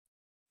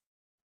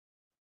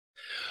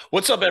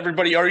What's up,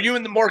 everybody? Are you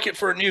in the market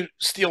for a new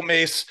steel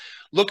mace?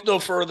 Look no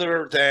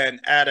further than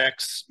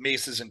ADEX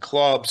Maces and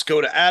Clubs. Go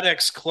to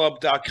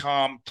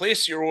adexclub.com,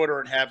 place your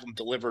order, and have them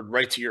delivered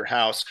right to your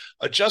house.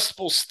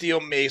 Adjustable steel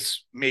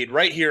mace made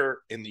right here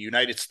in the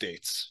United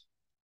States.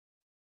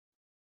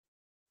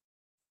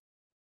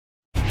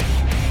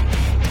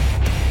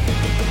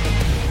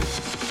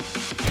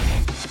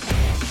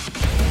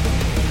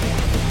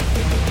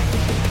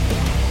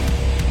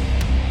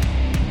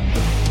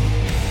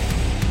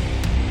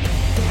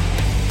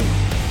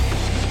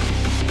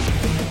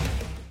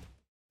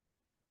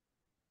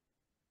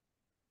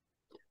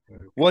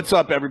 What's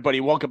up, everybody?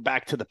 Welcome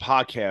back to the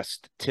podcast.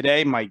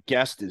 Today, my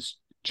guest is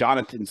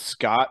Jonathan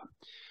Scott,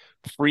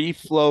 Free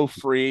Flow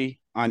Free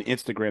on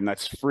Instagram.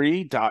 That's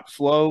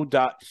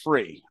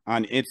free.flow.free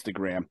on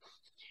Instagram.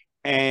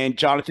 And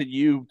Jonathan,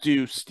 you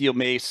do steel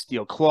mace,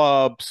 steel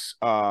clubs.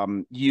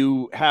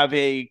 You have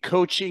a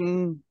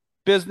coaching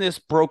business,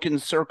 Broken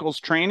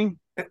Circles Training.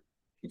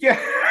 Yeah,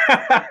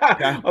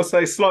 I'll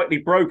say slightly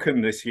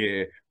broken this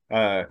year.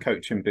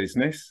 Coaching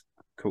business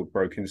called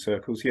Broken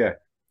Circles.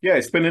 Yeah,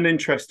 it's been an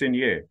interesting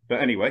year. But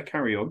anyway,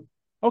 carry on.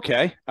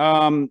 Okay.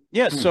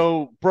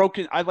 So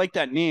Broken, I like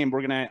that name.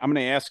 I'm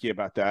gonna ask you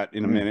about that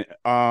in a minute.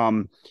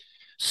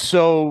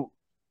 So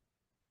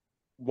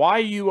why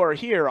you are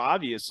here,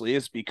 obviously,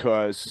 is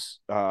because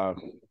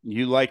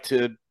you like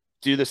to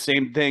do the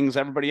same things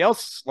everybody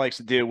else likes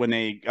to do when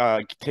they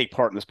take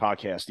part in this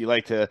podcast. You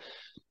like to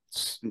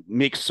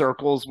make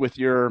circles with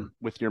your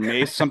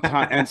mace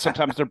sometimes, and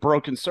sometimes they're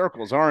broken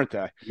circles, aren't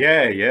they?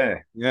 Yeah.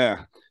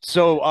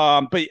 So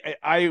but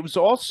I was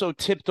also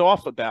tipped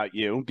off about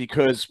you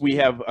because we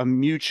have a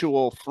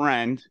mutual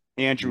friend,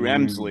 Andrew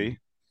Emsley,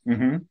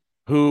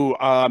 who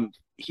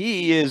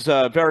he is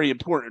a very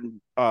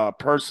important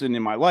person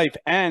in my life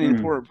and an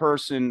important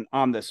person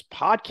on this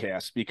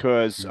podcast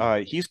because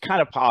he's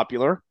kind of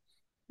popular.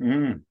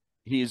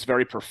 He's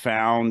very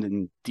profound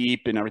and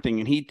deep and everything.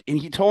 And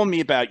he told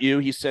me about you.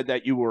 He said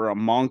that you were a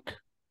monk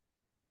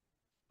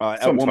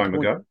some time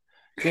ago.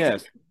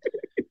 Yes.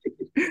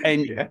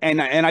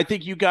 And I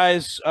think you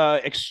guys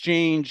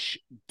exchange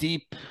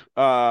deep,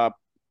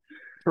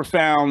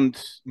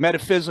 profound,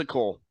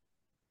 metaphysical.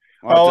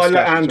 I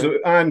let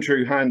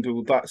Andrew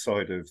handle that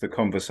side of the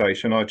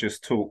conversation. I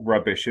just talk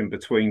rubbish in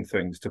between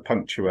things to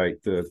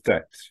punctuate the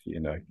depth.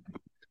 No,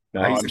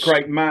 he's a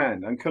great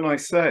man, and can I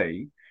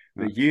say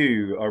that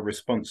you are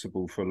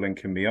responsible for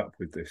linking me up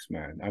with this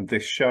man and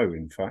this show,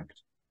 in fact.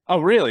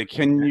 Oh, really?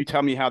 Can you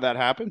tell me how that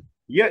happened?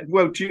 Yeah.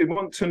 Well, do you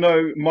want to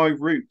know my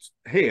route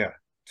here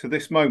to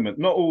this moment?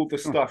 Not all the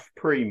stuff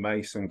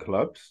pre-Mace and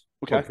Clubs,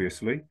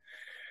 obviously.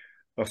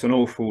 That's an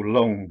awful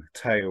long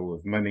tale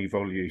of many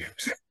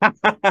volumes.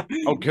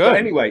 Oh, good. But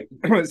anyway,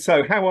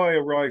 so how I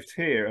arrived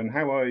here and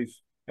how I've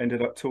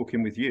ended up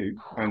talking with you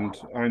and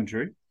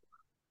Andrew.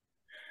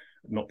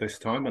 Not this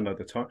time,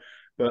 another time.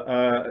 But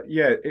I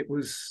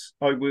was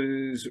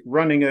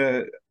running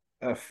a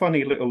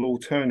funny little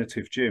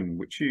alternative gym,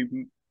 which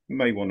you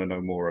may want to know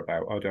more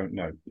about. I don't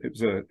know.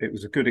 It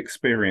was a good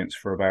experience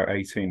for about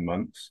 18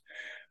 months.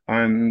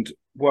 And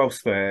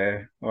whilst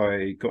there,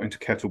 I got into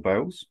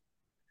kettlebells.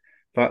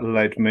 That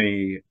led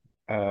me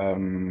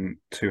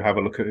to have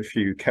a look at a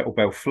few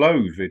kettlebell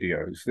flow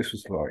videos. This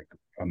was like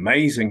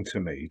amazing to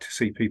me to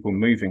see people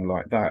moving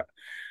like that.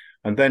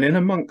 And then in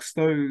amongst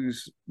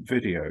those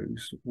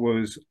videos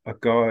was a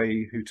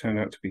guy who turned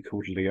out to be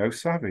called Leo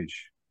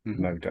Savage,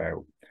 no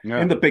doubt,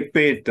 in the big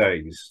beard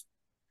days.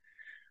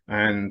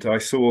 And I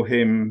saw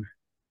him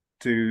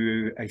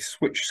do a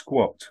switch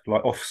squat,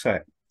 like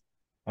offset.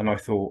 And I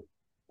thought,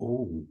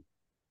 oh,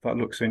 that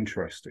looks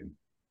interesting.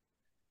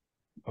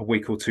 A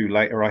week or two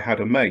later, I had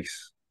a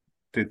mace,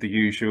 did the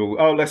usual,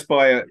 let's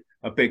buy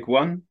a big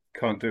one.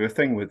 Can't do a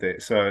thing with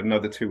it. So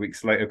another 2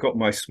 weeks later, got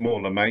my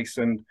smaller mace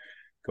and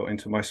got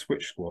into my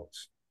switch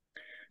squats.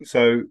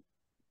 So,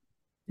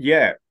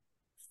 yeah,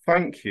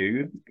 thank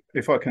you.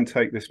 If I can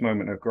take this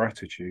moment of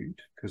gratitude,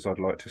 because I'd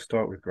like to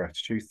start with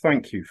gratitude.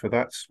 Thank you for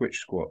that switch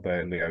squat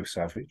there, Leo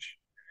Savage.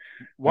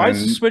 Why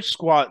is the switch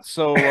squat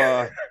so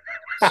big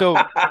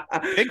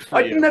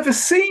for you? I'd never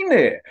seen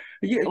it.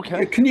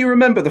 Okay. Can you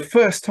remember the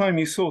first time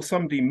you saw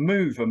somebody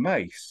move a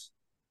mace?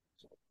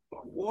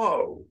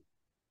 Whoa.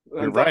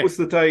 And that was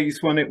the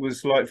days when it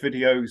was like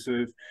videos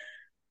of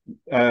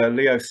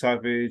Leo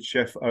Savage,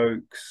 Jeff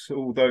Oakes,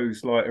 all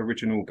those like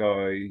original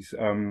guys.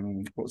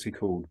 What's he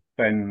called?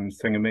 Ben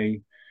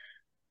Thingamy.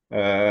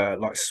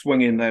 Like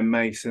swinging their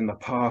mace in the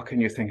park,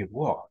 and you're thinking,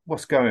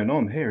 what's going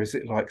on here? Is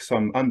it like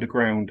some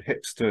underground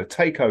hipster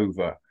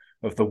takeover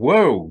of the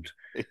world?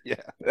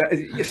 Yeah,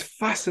 it's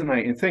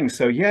fascinating thing.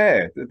 So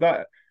yeah,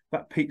 that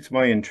piqued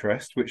my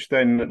interest, which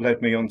then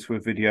led me onto a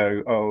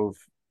video of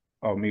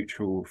our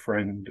mutual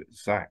friend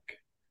Zach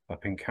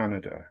up in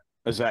Canada.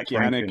 Zach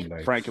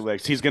Yannick, Frankie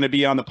Legs. He's going to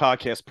be on the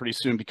podcast pretty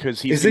soon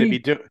because he's going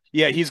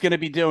to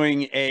be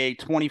doing a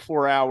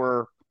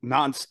 24-hour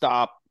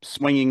nonstop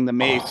swinging the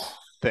mace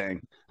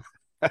thing.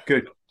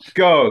 Good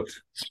God,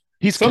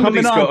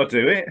 somebody's got to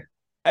do it.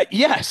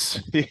 Yes,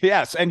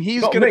 and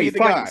he's going to be the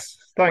guy.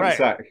 Thanks,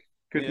 Zach.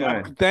 Good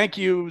man. Thank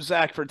you,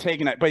 Zach, for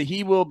taking that. But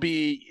he will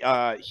be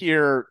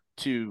here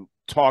to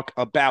talk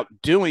about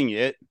doing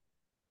it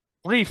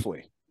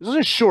briefly. This is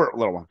a short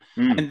little one.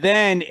 And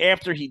then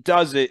after he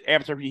does it,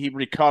 after he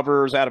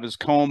recovers out of his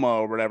coma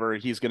or whatever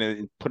he's going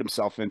to put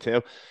himself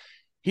into,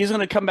 he's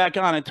going to come back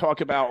on and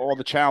talk about all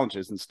the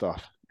challenges and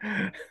stuff.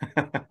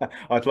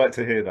 I'd like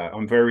to hear that.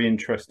 I'm very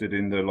interested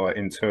in the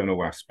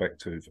internal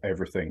aspect of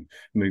everything,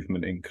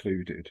 movement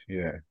included.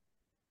 Yeah.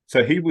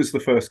 So he was the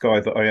first guy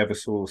that I ever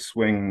saw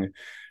swing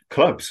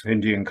clubs,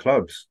 Indian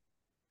clubs.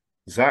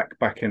 Zach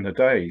back in the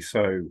day.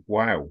 So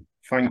wow.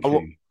 Thank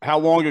you. How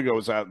long ago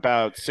was that?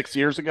 About 6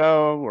 years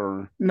ago,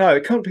 or no?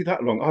 It can't be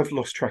that long. I've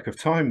lost track of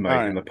time,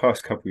 mate, in the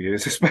past couple of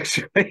years,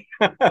 especially.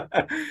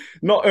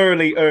 Not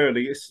early.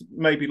 It's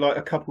maybe like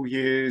a couple of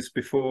years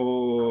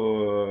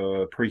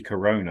before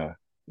pre-corona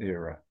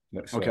era.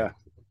 Let's say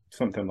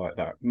something like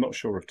that. I'm not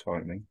sure of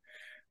timing,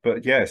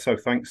 but yeah. So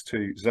thanks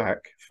to Zach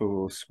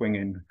for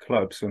swinging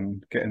clubs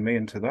and getting me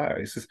into that.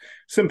 It's as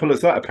simple as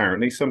that.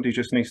 Apparently, somebody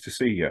just needs to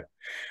see you.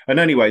 And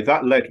anyway,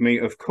 that led me,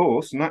 of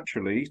course,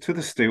 naturally, to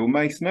the Steel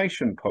Mace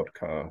Nation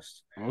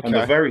podcast. And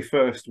the very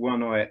first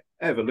one I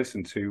ever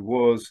listened to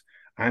was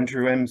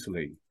Andrew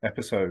Emsley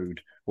episode,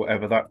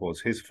 whatever that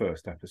was, his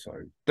first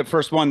episode. The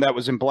first one that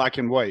was in black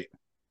and white.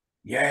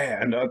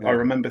 Yeah, and I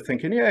remember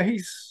thinking, yeah,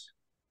 he's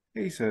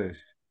a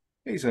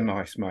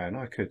nice man.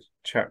 I could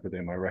chat with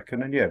him, I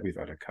reckon. And yeah, we've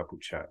had a couple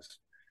chats.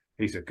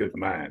 He's a good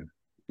man.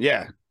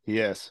 Yeah, he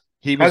is.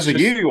 He was As are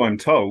you, I'm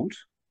told.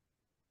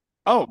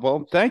 Oh,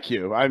 well, thank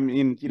you. I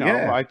mean,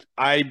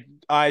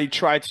 I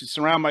try to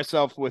surround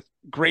myself with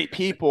great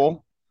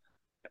people,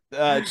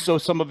 so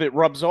some of it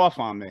rubs off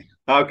on me.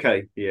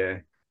 Okay, yeah.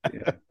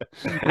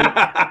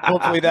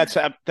 Hopefully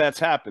that's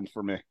happened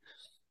for me.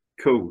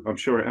 Cool. I'm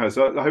sure it has.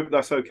 I hope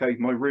that's okay.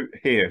 My route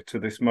here to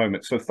this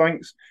moment. So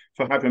thanks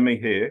for having me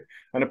here,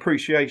 and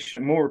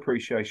more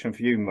appreciation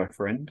for you, my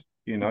friend.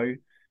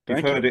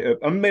 You've heard it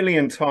a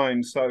million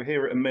times, so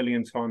hear it a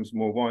million times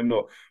more. Why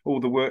not? All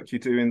the work you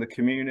do in the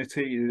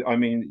community, I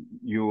mean,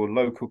 your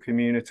local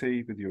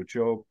community with your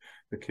job,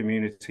 the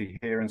community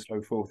here and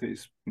so forth,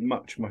 it's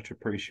much, much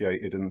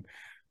appreciated. And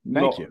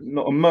not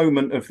a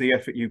moment of the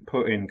effort you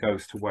put in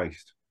goes to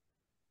waste.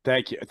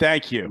 Thank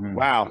you.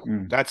 Wow,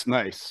 that's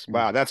nice.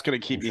 Wow, that's going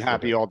to keep me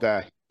happy all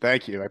day.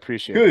 Thank you. I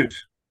appreciate it. Good.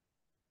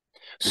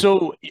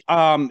 So,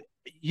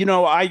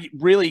 I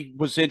really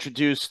was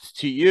introduced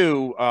to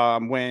you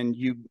when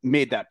you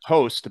made that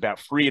post about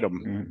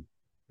freedom.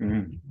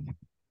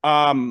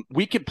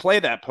 We could play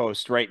that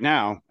post right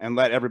now and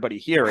let everybody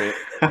hear it.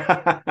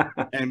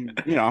 And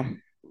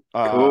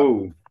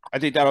cool. I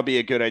think that'll be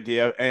a good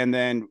idea. And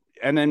then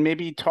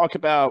maybe talk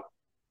about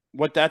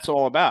what that's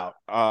all about.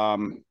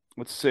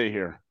 Let's see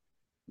here.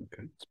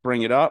 Okay. Let's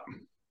bring it up.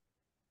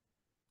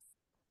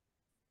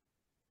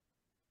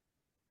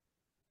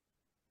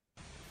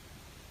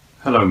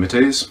 Hello,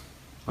 mateys.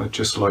 I'd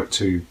just like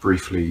to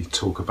briefly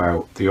talk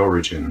about the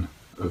origin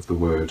of the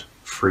word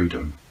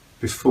freedom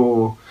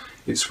before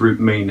its root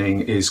meaning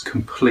is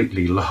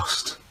completely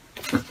lost.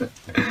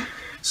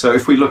 So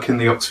if we look in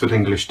the Oxford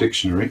English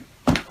Dictionary,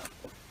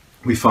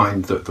 we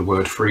find that the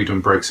word freedom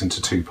breaks into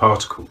two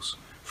particles,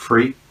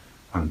 free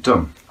and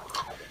dumb.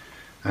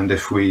 And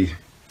if we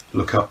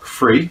look up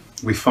free,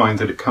 we find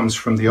that it comes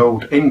from the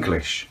Old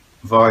English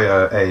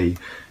via a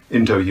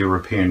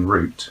Indo-European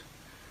root,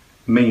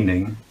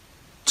 meaning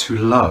to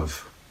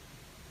love.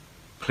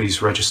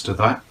 Please register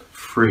that.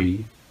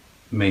 Free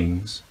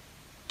means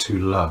to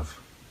love.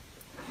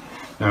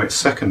 Now its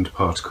second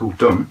particle,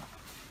 dumb,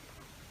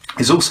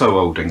 is also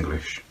Old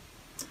English,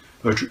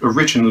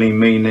 originally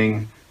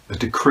meaning a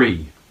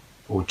decree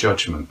or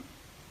judgment.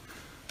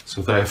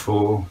 So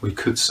therefore we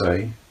could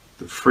say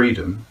that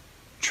freedom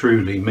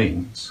truly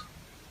means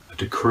a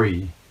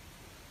decree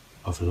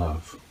of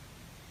love.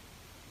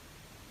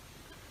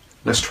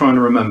 Let's try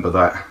and remember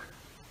that.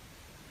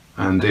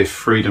 And if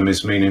freedom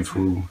is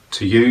meaningful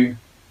to you,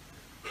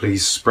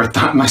 please spread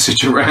that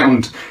message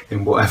around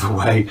in whatever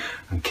way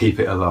and keep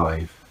it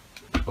alive.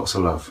 Lots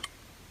of love.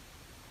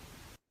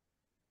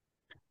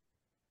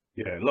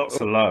 Yeah, lots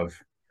of love.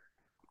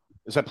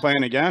 Is that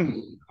playing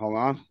again? Hold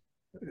on.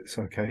 It's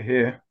okay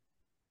here.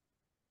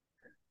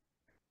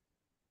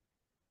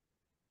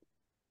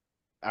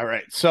 All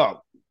right.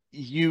 So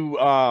you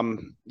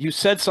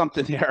said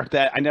something there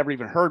that I never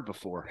even heard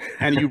before,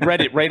 and you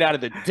read it right out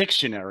of the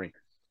dictionary.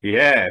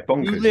 Yeah,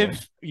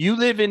 bonkers. You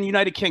live in the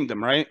United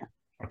Kingdom, right?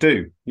 I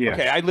do. Yeah.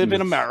 Okay, I live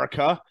in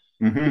America.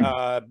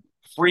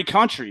 Free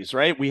countries,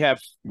 right? We have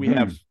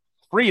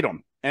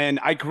freedom, and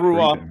I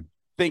grew up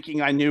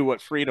thinking I knew what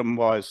freedom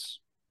was,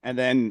 and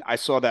then I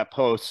saw that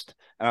post,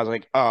 and I was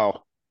like,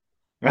 oh,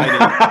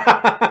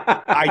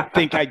 I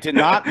think I did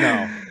not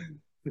know.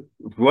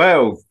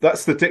 Well,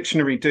 that's the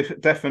dictionary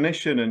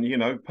definition,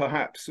 and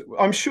perhaps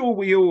I'm sure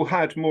we all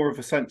had more of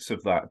a sense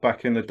of that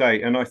back in the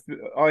day. And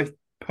I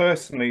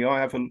personally, I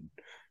have a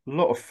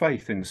lot of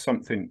faith in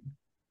something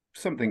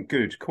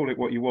good. Call it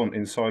what you want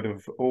inside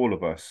of all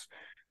of us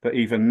that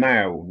even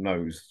now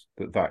knows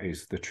that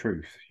is the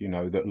truth.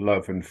 That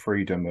love and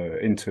freedom are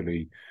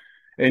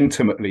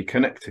intimately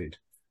connected,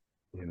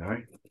 you know.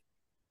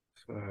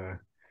 So,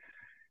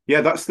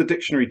 yeah, that's the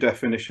dictionary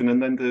definition. And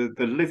then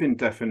the living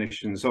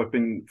definitions, I've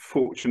been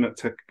fortunate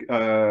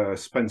to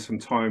spend some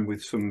time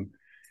with some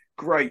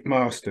great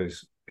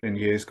masters in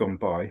years gone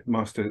by,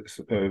 masters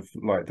of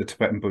like the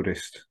Tibetan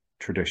Buddhist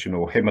tradition,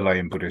 or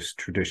Himalayan Buddhist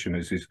tradition,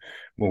 as is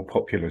more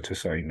popular to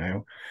say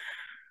now.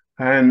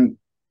 And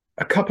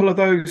a couple of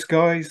those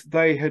guys,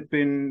 they had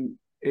been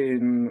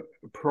in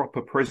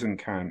proper prison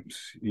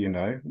camps, you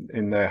know,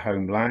 in their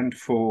homeland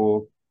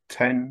for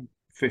 10,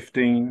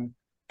 15,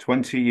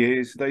 20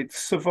 years. They'd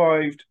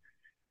survived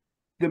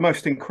the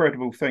most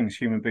incredible things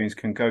human beings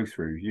can go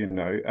through, you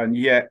know, and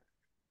yet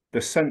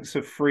the sense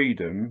of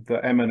freedom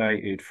that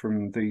emanated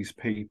from these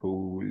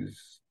people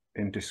was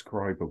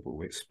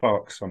indescribable. It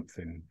sparks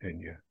something in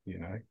you, you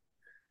know.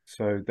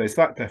 So there's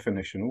that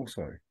definition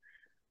also.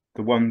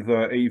 The one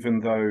that even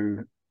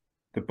though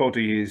the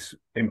body is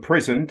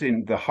imprisoned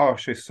in the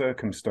harshest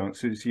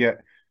circumstances,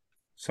 yet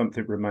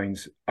something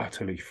remains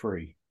utterly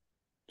free.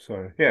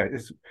 So yeah,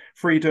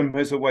 freedom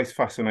has always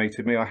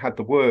fascinated me. I had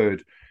the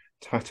word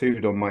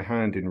tattooed on my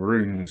hand in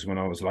runes when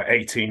I was like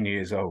 18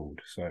 years old.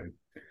 So,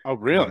 oh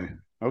really?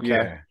 Okay.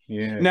 Yeah,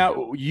 yeah.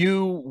 Now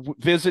you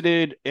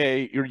visited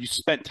or you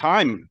spent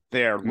time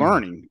there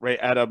learning, right,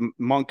 at a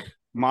monk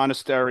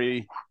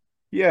monastery,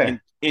 yeah,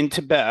 in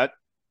Tibet.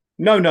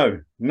 No.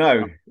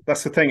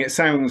 That's the thing. It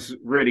sounds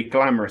really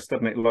glamorous,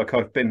 doesn't it? Like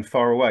I've been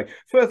far away.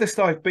 Furthest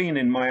I've been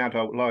in my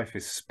adult life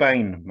is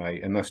Spain,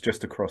 mate, and that's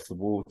just across the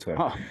water.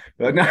 Huh.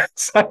 But no,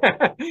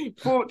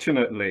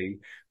 fortunately,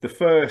 the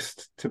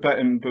first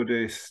Tibetan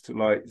Buddhist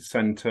like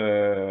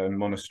center and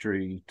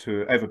monastery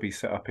to ever be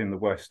set up in the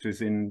West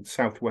is in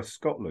southwest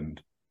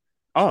Scotland.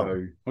 Oh,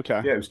 so,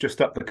 okay. Yeah, it was just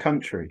up the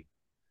country.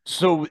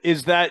 So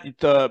is that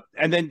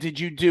and then did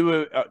you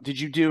do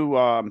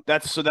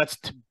that's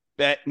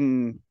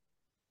Tibetan?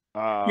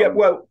 Yeah,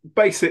 well,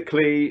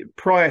 basically,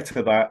 prior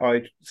to that,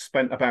 I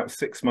spent about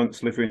 6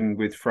 months living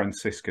with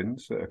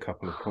Franciscans at a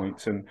couple of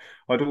points. And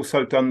I'd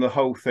also done the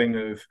whole thing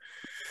of,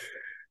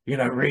 you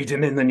know,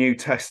 reading in the New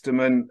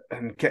Testament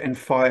and getting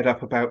fired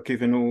up about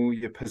giving all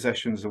your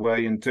possessions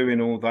away and doing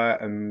all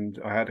that. And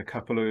I had a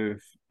couple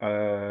of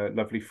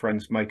lovely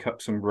friends make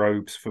up some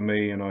robes for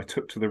me. And I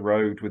took to the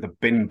road with a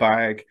bin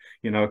bag,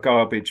 you know, a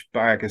garbage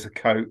bag as a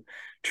coat.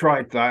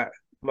 Tried that,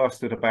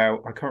 lasted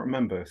about, I can't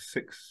remember,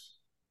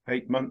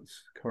 8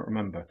 months, can't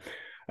remember,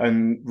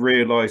 and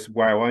realized,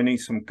 wow, I need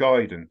some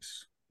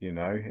guidance, you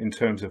know, in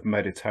terms of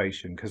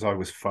meditation, because I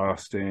was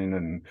fasting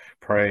and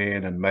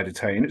praying and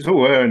meditating. It's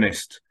all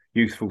earnest,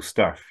 youthful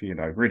stuff, you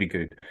know, really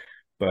good,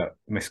 but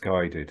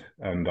misguided.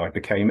 And I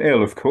became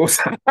ill, of course,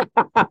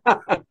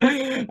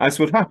 as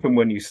would happen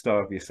when you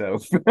starve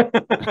yourself.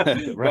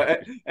 Right.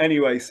 But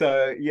anyway,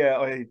 so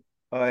yeah,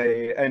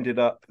 I ended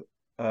up,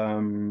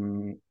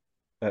 it's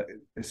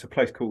a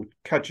place called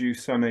Kaju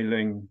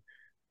Sameling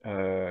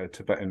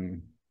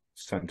Tibetan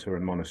Center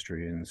and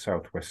Monastery in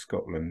southwest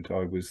Scotland.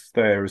 I was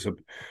there as a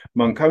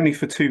monk only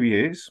for 2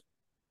 years.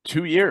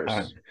 2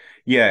 years?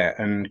 Yeah,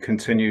 and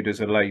continued as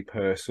a lay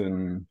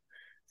person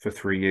for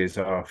 3 years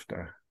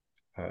after.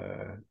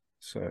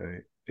 So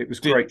it was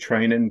great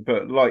training,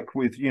 but like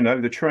with, you know,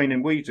 the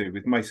training we do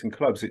with Mason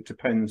clubs, it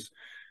depends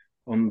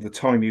on the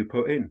time you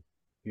put in,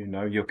 you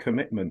know, your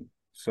commitment.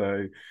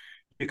 So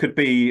you could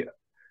be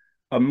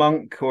a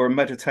monk or a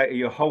meditator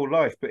your whole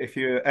life, but if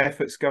your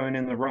effort's going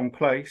in the wrong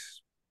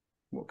place,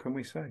 what can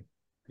we say?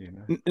 You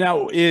know.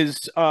 Now,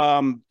 is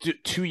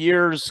 2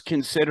 years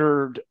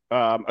considered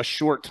a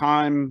short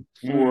time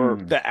for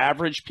the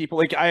average people?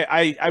 Like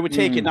I would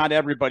take it not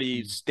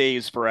everybody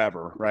stays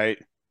forever,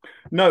 right?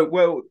 No,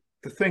 well,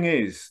 the thing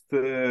is,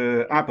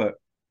 the abbot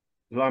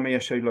Lama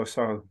Yeshe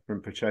Losal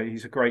Rinpoche,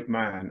 he's a great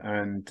man,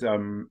 and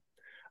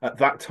at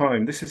that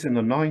time, this is in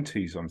the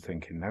 90s, I'm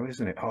thinking now,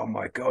 isn't it? Oh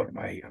my God,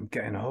 mate, I'm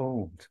getting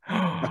old.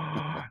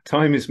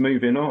 Time is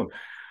moving on.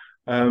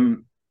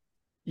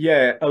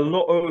 Yeah, a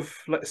lot of,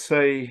 let's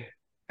say,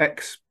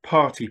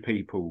 ex-party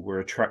people were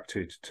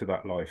attracted to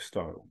that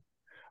lifestyle.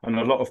 And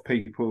a lot of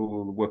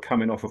people were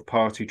coming off of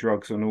party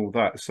drugs and all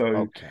that.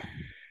 So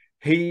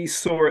he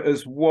saw it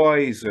as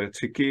wiser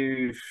to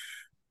give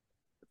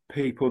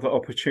people the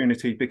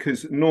opportunity,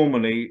 because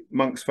normally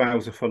monks'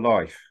 vows are for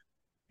life.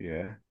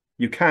 Yeah.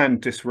 You can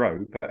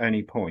disrobe at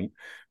any point,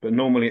 but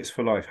normally it's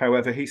for life.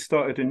 However, he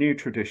started a new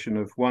tradition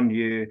of 1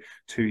 year,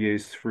 2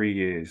 years, 3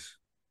 years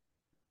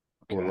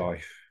for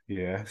life.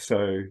 Yeah.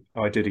 So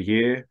I did a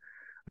year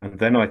and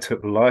then I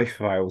took life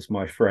vows,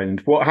 my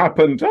friend. What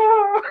happened?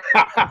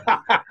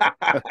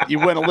 You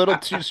went a little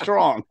too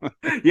strong.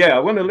 Yeah, I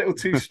went a little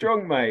too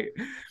strong, mate.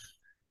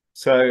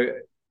 So,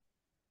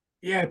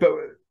 yeah, but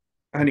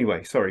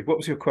anyway, sorry, what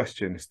was your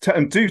question?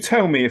 And do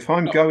tell me if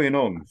I'm going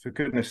on, for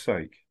goodness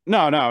sake.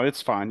 No,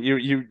 it's fine.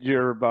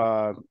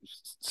 You're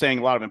saying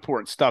a lot of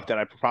important stuff that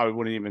I probably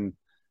wouldn't even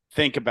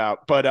think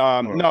about. But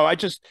no,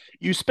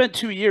 you spent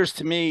 2 years,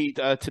 to me,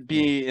 to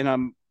be in a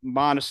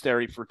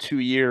monastery for 2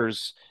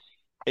 years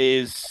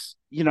is,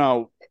 you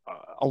know,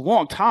 a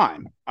long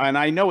time, and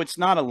I know it's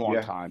not a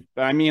long time,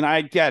 but I mean,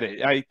 I get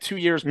it. 2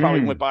 years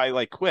probably went by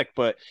like quick,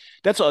 but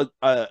that's a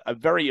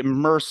very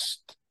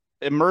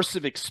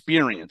immersive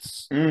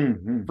experience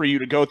for you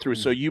to go through.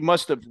 So you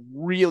must have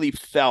really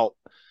felt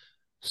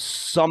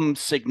some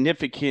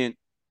significant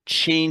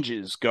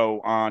changes go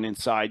on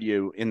inside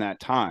you in that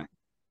time.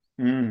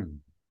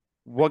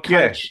 What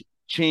kind of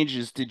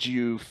changes did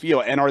you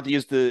feel, and are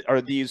these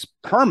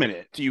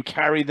permanent? Do you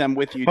carry them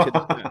with you to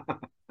the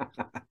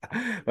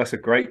That's a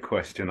great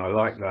question. I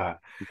like that.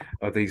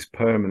 Are these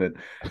permanent?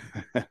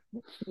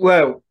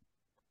 Well,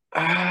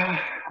 in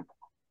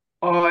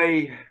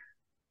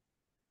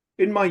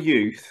my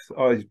youth,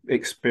 I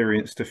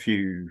experienced a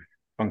few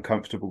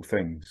uncomfortable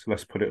things.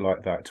 Let's put it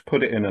like that. To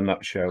put it in a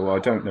nutshell, I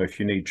don't know if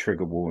you need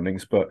trigger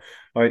warnings, but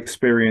I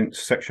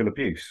experienced sexual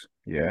abuse.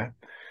 Yeah.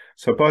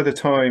 So by the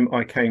time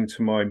I came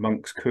to my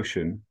monk's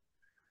cushion,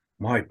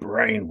 my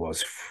brain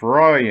was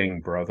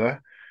frying,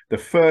 brother. The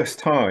first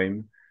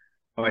time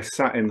I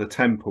sat in the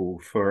temple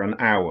for an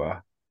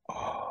hour,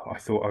 I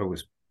thought I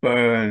was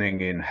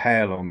burning in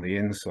hell on the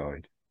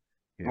inside.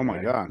 Oh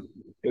my God.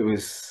 It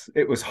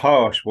was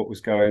harsh what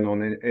was going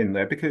on in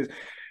there, because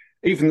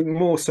even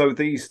more so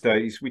these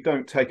days, we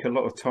don't take a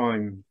lot of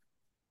time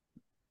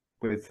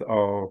with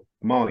our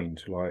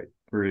mind, like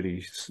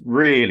really,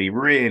 really,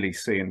 really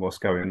seeing what's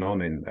going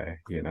on in there,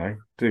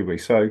 do we?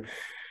 So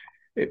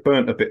it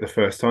burnt a bit the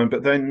first time,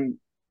 but then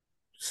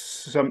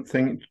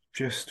something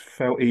just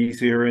felt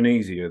easier and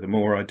easier the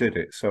more I did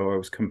it. So I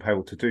was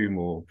compelled to do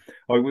more.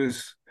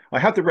 I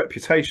had the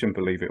reputation,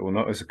 believe it or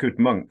not, as a good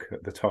monk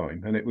at the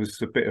time, and it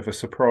was a bit of a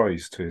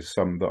surprise to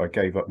some that I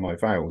gave up my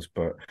vows.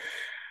 But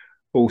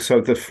also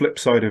the flip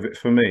side of it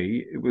for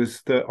me, it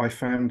was that I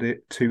found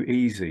it too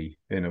easy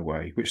in a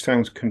way, which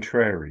sounds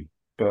contrary,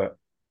 but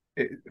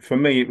for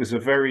me, it was a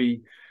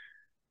very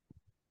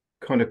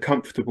kind of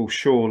comfortable,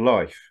 sure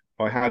life.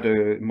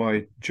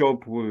 My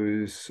job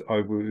was,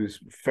 I was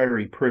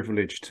very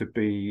privileged to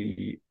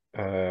be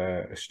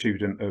a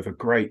student of a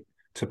great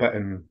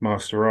Tibetan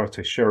master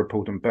artist,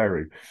 Sherapalden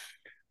Beru,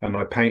 and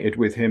I painted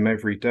with him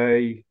every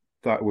day.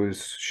 That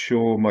was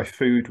sure. My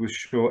food was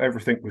sure.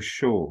 Everything was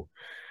sure.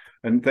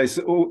 And there's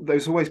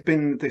always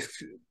been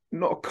this,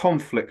 not a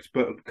conflict,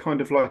 but kind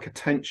of like a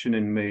tension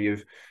in me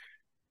of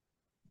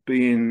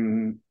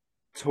being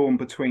torn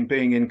between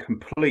being in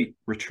complete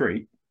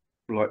retreat,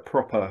 like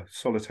proper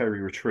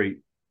solitary retreat,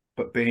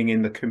 but being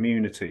in the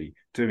community,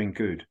 doing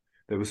good.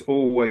 There was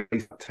always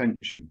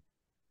tension.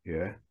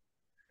 Yeah.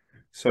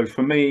 So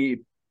for me,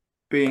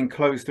 being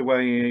closed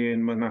away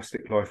in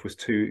monastic life was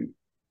too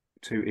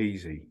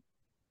easy.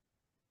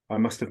 I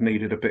must have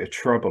needed a bit of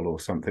trouble or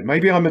something.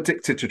 Maybe I'm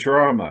addicted to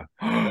drama.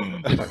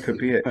 That could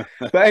be it.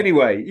 But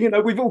anyway,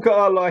 we've all got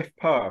our life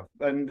path.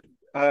 And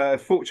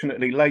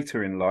fortunately,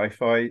 later in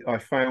life, I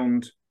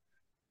found,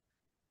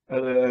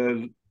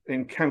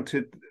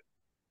 encountered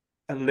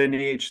a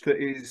lineage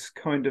that is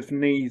kind of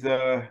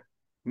neither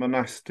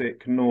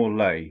monastic nor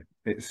lay.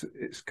 It's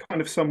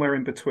kind of somewhere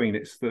in between.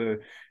 It's the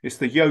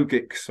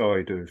yogic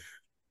side of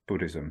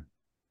Buddhism,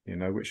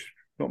 which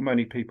not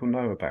many people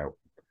know about.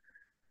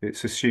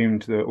 It's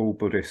assumed that all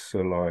Buddhists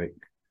are like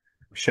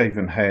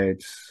shaven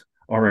heads,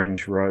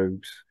 orange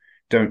robes,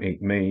 don't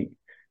eat meat,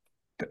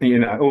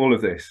 all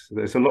of this.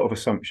 There's a lot of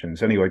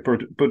assumptions. Anyway,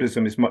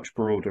 Buddhism is much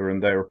broader,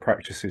 and there are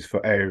practices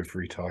for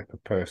every type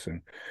of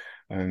person.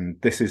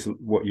 And this is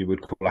what you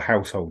would call a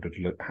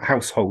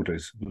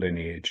householder's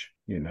lineage,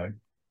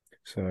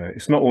 So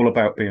it's not all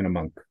about being a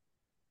monk.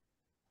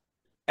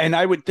 And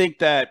I would think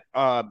that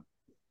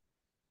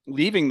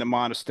leaving the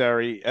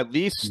monastery, at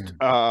least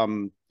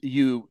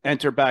you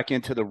enter back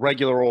into the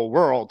regular old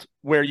world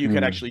where you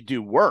can actually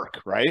do work,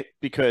 right?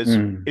 Because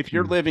if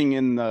you're living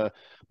in the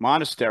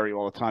monastery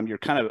all the time, you're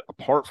kind of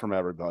apart from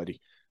everybody.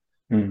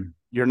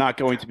 You're not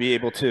going to be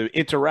able to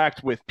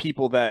interact with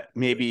people that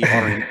maybe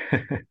are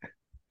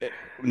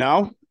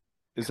no?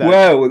 Is that...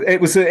 Well,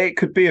 it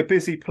could be a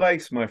busy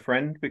place, my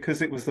friend,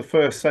 because it was the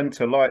first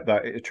center like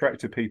that. It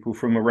attracted people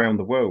from around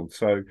the world.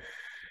 So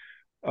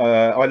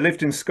I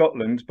lived in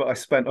Scotland, but I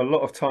spent a lot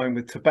of time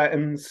with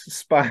Tibetans,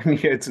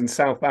 Spaniards, and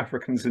South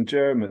Africans and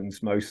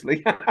Germans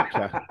mostly.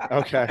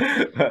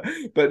 Okay.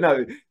 But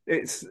no,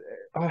 it's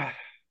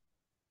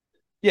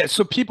yeah.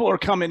 So people are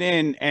coming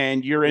in,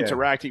 and you're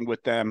interacting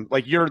with them.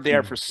 Like you're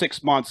there for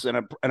 6 months,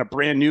 and a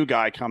brand new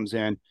guy comes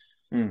in,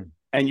 and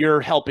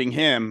you're helping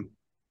him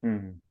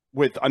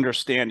with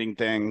understanding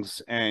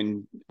things.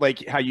 And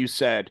like how you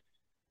said,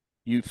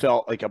 you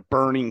felt like a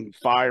burning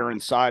fire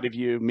inside of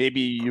you.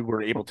 Maybe you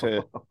were able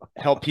to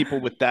help people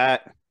with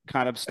that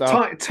kind of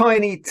stuff.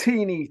 Tiny,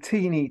 teeny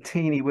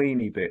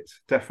weeny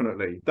bits.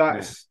 Definitely.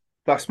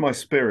 That's my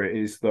spirit,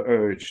 is the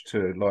urge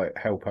to like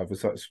help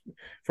others. That's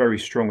very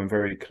strong and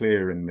very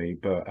clear in me.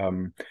 But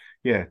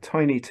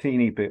tiny,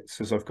 teeny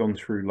bits as I've gone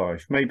through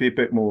life. Maybe a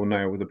bit more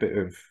now with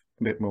a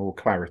bit more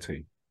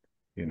clarity.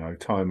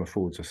 Time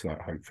affords us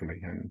that, hopefully,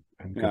 and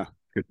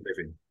good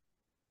living.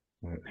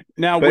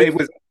 Now,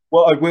 but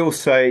What I will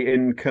say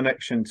in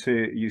connection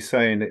to you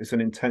saying it's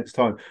an intense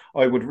time,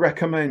 I would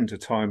recommend a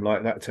time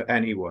like that to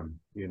anyone,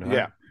 you know,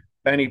 Yeah.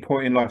 any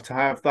point in life to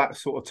have that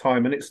sort of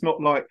time. And it's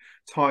not like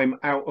time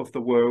out of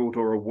the world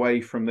or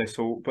away from this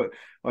all, but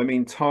I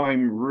mean,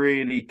 time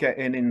really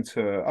getting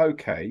into,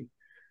 okay,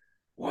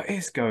 what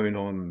is going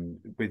on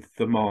with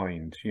the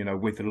mind, you know,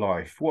 with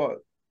life? What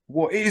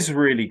is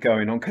really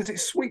going on? Because it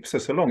sweeps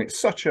us along. It's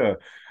such Yeah.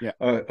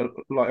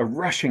 like a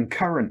rushing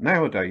current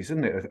nowadays,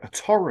 isn't it? A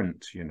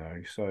torrent, you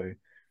know. So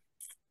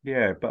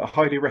yeah, but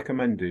highly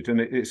recommended, and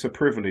it's a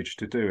privilege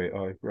to do it.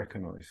 I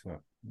recognise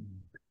that.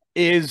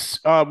 Is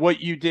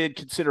what you did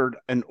considered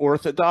an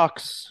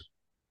orthodox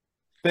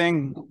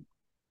thing?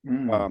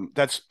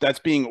 That's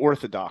being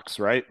orthodox,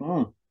 right?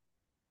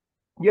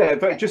 Yeah,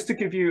 but just to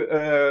give you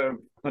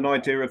an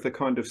idea of the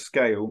kind of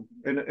scale,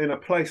 in a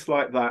place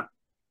like that,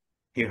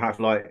 you have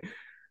like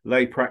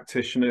lay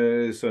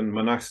practitioners and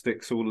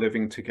monastics all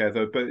living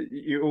together, but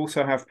you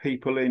also have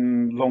people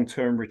in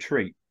long-term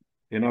retreat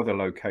in other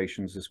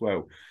locations as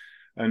well.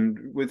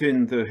 And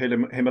within the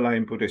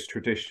Himalayan Buddhist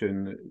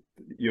tradition,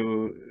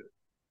 your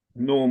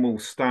normal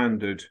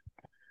standard,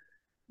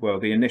 well,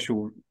 the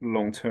initial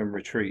long-term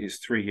retreat is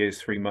 3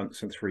 years, 3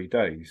 months, and 3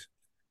 days.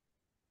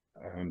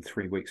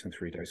 3 weeks and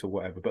 3 days or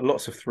whatever, but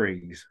lots of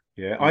threes.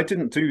 Yeah, I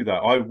didn't do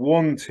that. I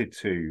wanted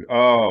to.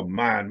 Oh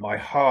man, my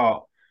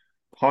heart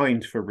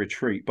pined for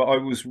retreat, but I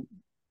was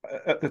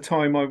at the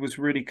time I was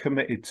really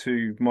committed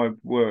to my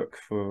work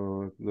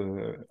for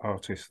the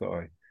artist that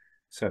I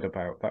said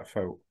about. That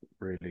felt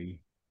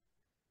really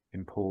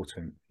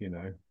important, you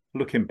know.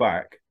 Looking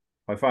back,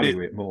 I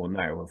value it more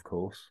now, of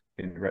course,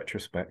 in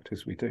retrospect,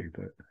 as we do.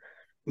 But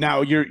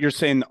now you're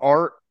saying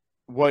art.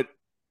 What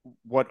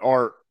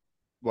art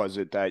was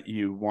it that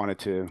you wanted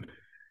to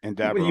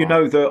endeavor you on?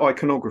 know, the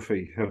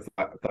iconography of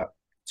that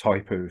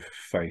type of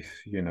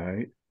faith, you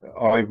know.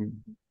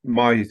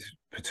 My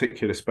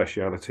particular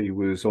speciality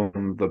was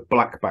on the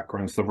black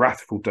backgrounds, the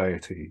wrathful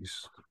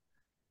deities.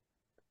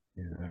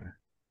 You know.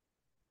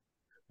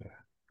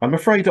 I'm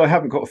afraid I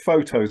haven't got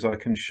photos I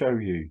can show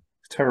you.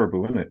 It's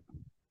terrible, isn't it?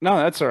 No,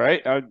 that's all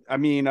right. I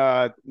mean,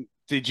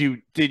 did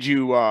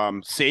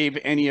you save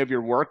any of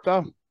your work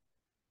though?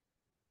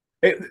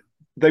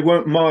 They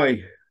weren't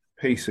my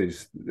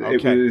pieces.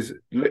 Okay. It was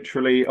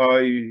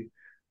literally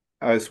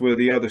as were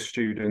the other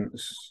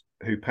students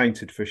who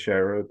painted for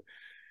Sherab.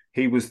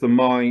 He was the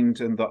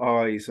mind and the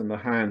eyes and the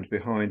hand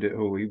behind it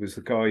all. He was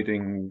the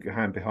guiding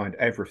hand behind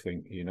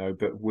everything, you know.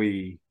 But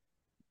we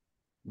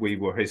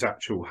were his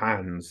actual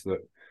hands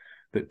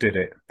that did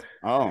it.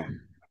 Oh,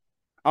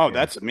 Yeah.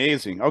 That's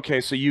amazing.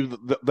 Okay, so you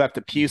left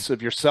a piece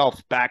of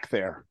yourself back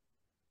there.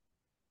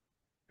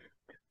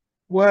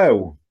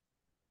 Well,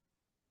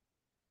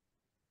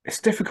 it's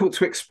difficult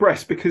to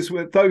express because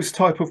with those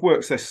type of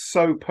works, they're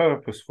so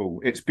purposeful.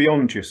 It's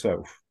beyond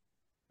yourself.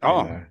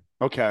 Oh, you know?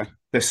 Okay.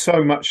 There's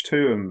so much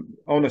to them,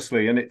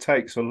 honestly, and it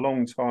takes a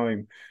long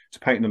time to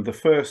paint them. The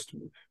first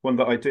one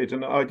that I did,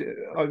 and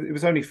it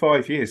was only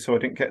 5 years, so I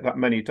didn't get that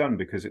many done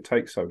because it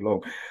takes so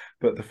long.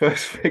 But the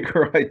first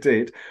figure I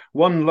did,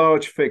 one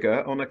large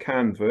figure on a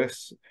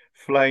canvas,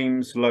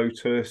 flames,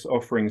 lotus,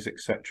 offerings,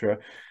 etc.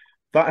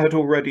 That had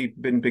already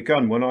been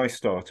begun when I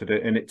started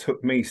it, and it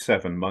took me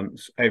 7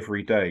 months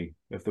every day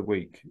of the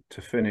week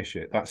to finish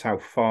it. That's how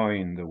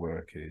fine the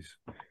work is.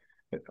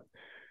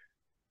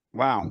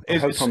 Wow. I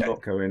hope I'm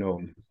not going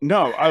on.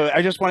 No,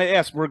 I just want to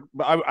ask.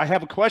 I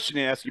have a question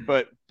to ask you,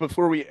 but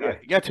before we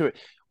get to it,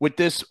 with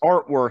this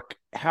artwork,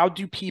 how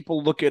do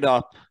people look it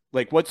up?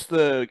 Like, what's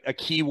a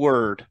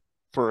keyword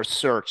for a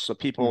search? So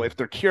people, if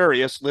they're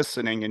curious,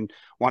 listening, and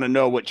want to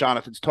know what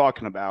Jonathan's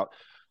talking about,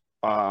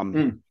 how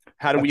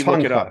do we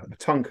look it up?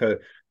 Thangka,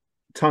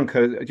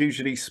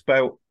 usually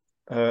spelt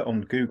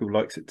on Google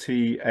like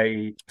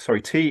THANGKA.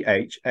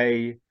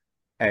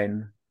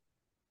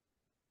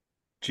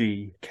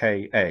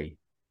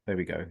 There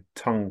we go.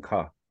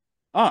 Thangka.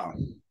 Oh,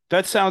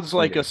 that sounds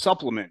like a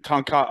supplement,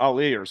 Thangka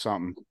Ali or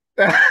something.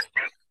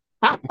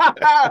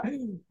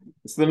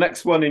 It's the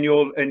next one in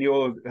your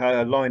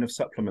line of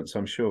supplements,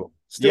 I'm sure.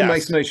 Still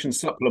Mason Nation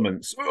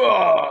supplements.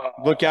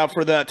 Look out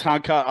for that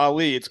Thangka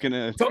Ali. It's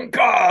gonna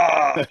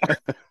Thangka.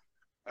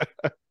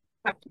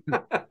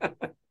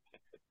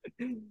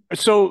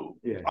 So,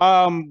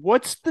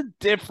 what's the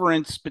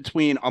difference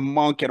between a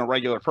monk and a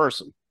regular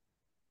person?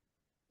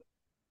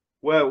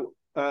 Well,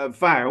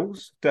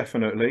 vows,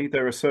 definitely.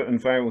 There are certain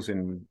vows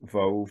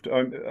involved.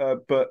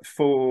 But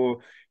for,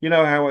 you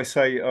know how I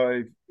say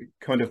I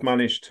kind of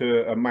managed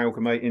to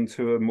amalgamate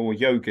into a more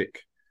yogic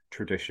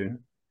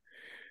tradition.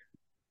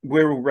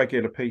 We're all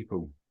regular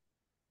people.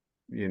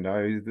 You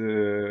know,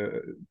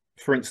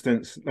 for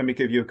instance, let me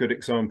give you a good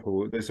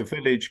example. There's a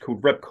village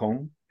called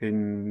Rebkong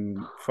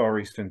in far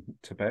eastern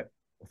Tibet.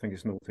 I think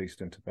it's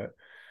northeastern Tibet.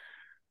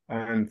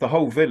 And the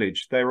whole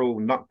village, they're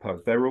all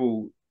Nakpa. They're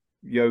all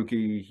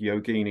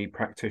yogini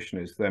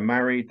practitioners. They're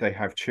married, they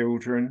have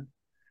children,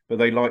 but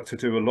they like to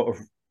do a lot of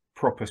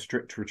proper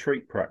strict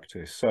retreat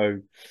practice. So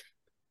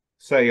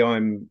say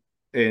I'm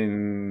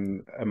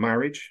in a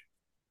marriage,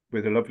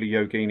 with a lovely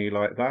yogini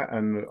like that,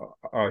 and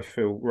I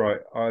feel, right,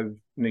 I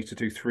need to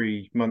do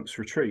 3 months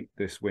retreat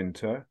this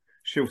winter,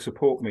 she'll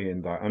support me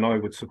in that, and I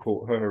would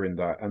support her in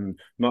that. And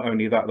not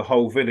only that, the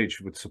whole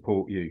village would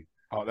support you.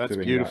 Oh, that's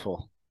beautiful.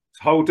 That. It's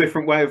a whole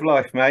different way of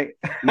life, mate.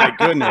 My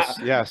goodness,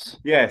 yes.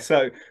 Yeah,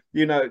 so,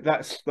 you know,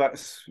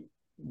 that's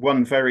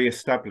one very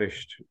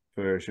established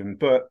version.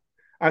 But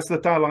as the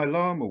Dalai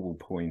Lama will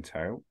point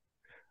out,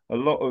 a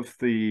lot of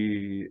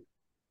the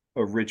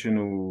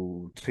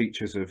original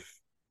teachers of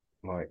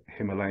like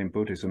Himalayan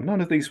Buddhism,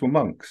 none of these were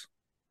monks.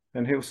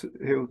 And he'll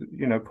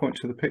you know, point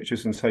to the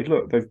pictures and say,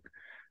 look, they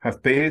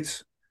have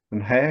beards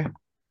and hair.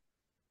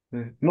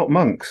 They're not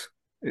monks.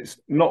 It's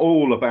not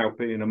all about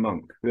being a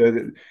monk.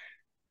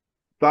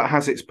 That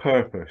has its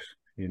purpose,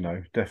 you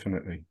know,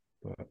 definitely.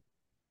 But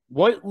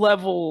what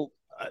level,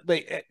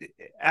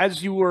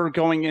 as you were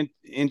going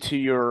into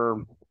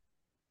your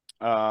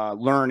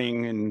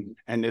learning,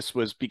 and this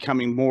was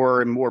becoming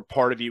more and more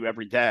part of you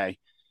every day,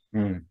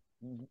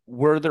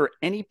 were there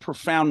any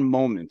profound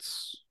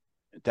moments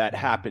that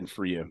happened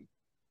for you?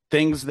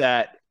 Things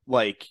that,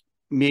 like,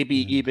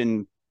 maybe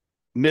even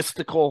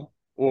mystical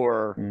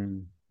or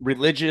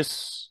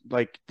religious?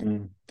 Like,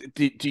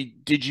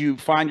 did you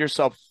find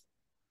yourself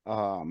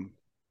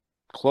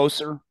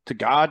closer to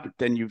God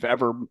than you've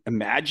ever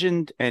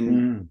imagined?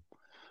 And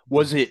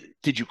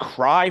did you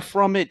cry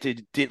from it?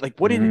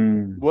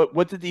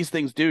 What did these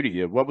things do to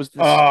you? What was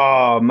this?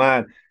 Oh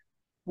man.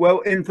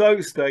 Well, in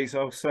those days,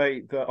 I'll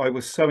say that I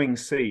was sowing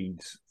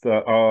seeds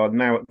that are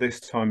now at this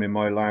time in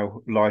my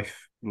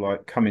life,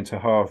 like, coming to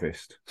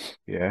harvest.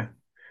 Yeah.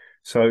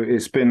 So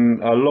it's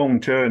been a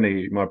long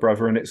journey, my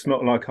brother, and it's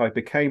not like I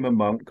became a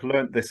monk,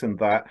 learnt this and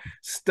that,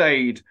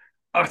 stayed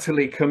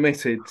utterly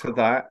committed to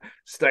that,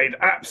 stayed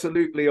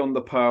absolutely on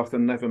the path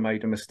and never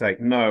made a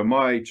mistake. No,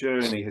 my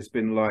journey has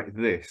been like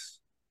this.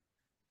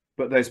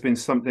 But there's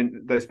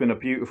been a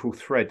beautiful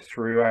thread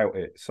throughout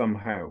it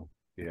somehow.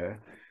 Yeah.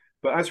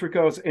 But as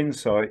regards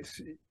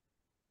insights,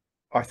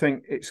 I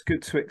think it's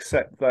good to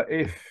accept that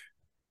if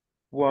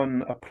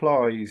one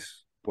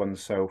applies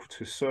oneself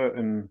to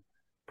certain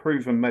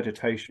proven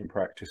meditation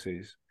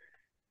practices,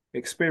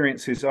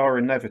 experiences are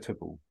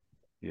inevitable.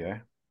 Yeah.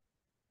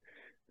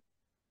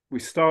 We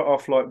start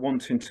off like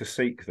wanting to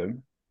seek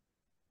them.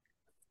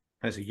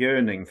 There's a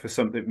yearning for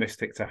something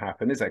mystic to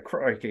happen. Is that,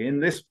 crikey, in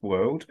this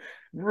world,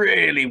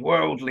 really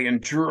worldly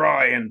and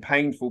dry and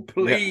painful,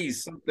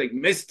 please,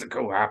 something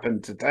mystical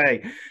happen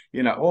today.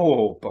 You know,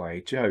 oh,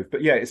 by Jove.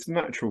 But yeah, it's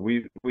natural.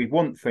 We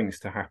want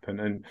things to happen.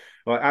 And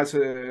like, as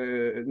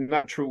a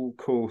natural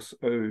course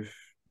of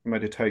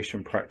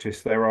meditation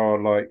practice, there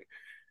are like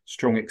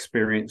strong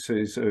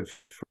experiences of,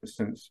 for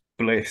instance,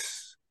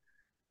 bliss,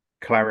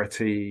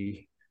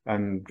 clarity,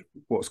 and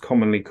what's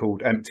commonly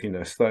called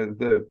emptiness.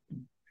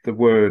 The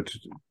word,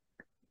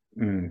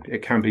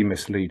 it can be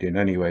misleading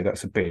anyway.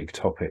 That's a big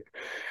topic.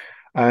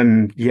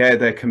 And yeah,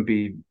 there can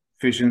be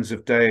visions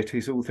of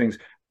deities, all things.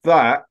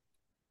 That,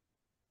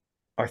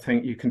 I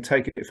think you can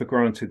take it for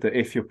granted that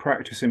if you're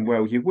practicing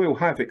well, you will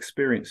have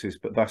experiences,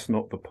 but that's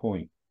not the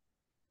point.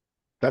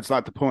 That's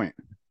not the point.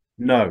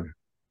 No.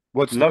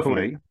 What's lovely?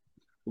 The point?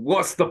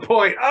 What's the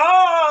point?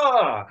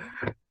 Ah!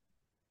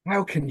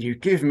 How can you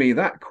give me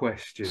that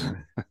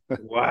question?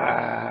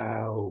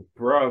 Wow,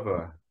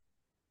 brother.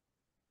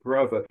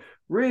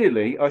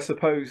 Really, I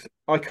suppose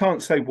I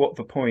can't say what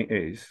the point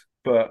is,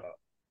 but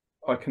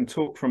I can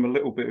talk from a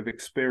little bit of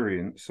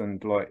experience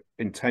and like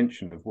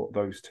intention of what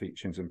those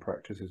teachings and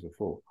practices are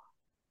for.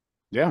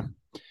 Yeah.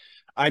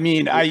 I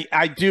mean,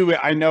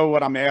 I know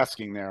what I'm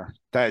asking there.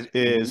 That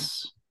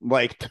is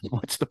like,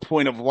 what's the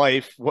point of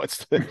life?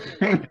 What's the,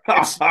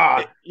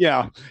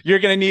 you're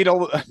going to need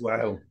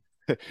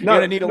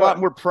a lot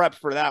more prep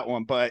for that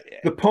one. But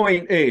the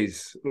point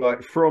is,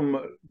 like,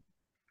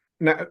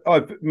 now,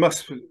 I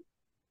must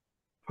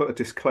put a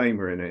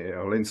disclaimer in it.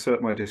 I'll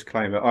insert my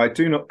disclaimer. I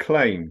do not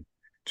claim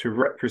to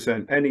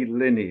represent any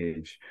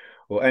lineage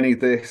or any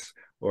this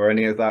or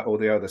any of that or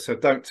the other. So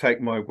don't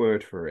take my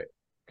word for it.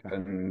 Okay.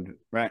 And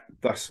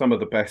that's some of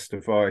the best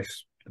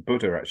advice the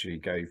Buddha actually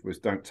gave, was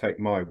don't take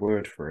my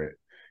word for it.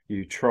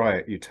 You try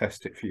it, you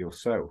test it for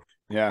yourself.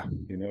 Yeah.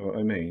 You know what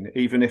I mean?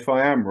 Even if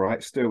I am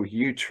right, still,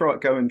 you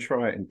go and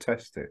try it and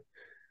test it.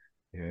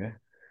 Yeah.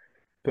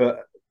 But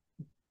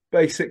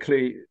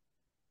basically,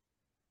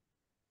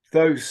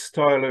 those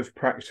style of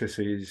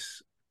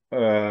practices,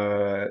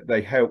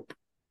 they help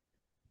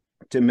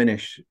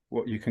diminish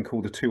what you can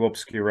call the two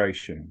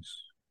obscurations,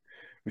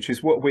 which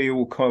is what we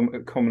all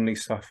commonly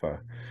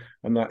suffer,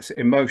 and that's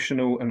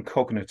emotional and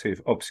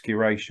cognitive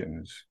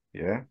obscurations.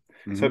 Yeah.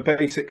 So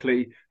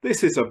basically,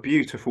 this is a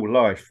beautiful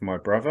life, my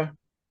brother,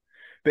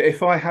 but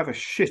if I have a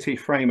shitty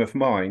frame of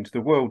mind, the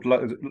world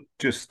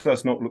just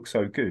does not look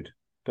so good,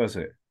 does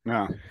it?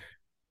 No.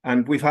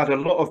 And we've had a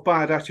lot of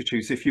bad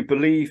attitudes. If you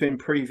believe in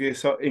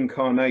previous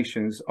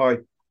incarnations, I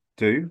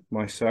do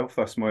myself,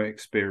 that's my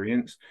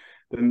experience,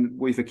 then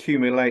we've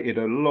accumulated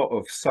a lot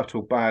of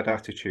subtle bad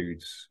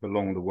attitudes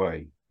along the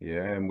way.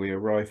 Yeah, and we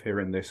arrive here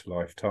in this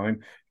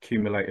lifetime,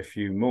 accumulate a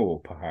few more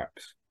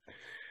perhaps.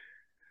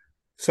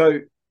 So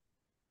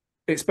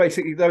it's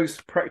basically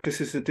those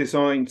practices are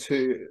designed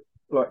to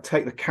like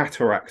take the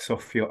cataracts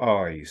off your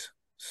eyes,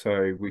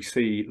 so we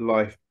see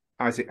life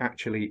as it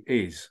actually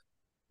is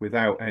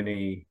without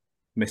any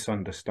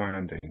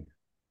misunderstanding,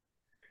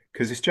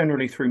 because it's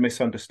generally through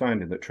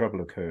misunderstanding that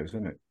trouble occurs,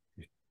 isn't it?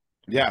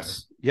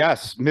 Yes,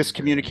 yes.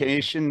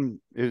 Miscommunication,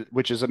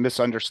 which is a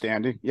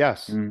misunderstanding.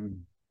 Yes.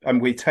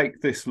 And we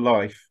take this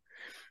life.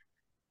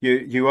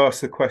 You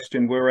asked the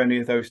question, were any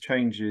of those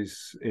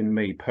changes in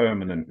me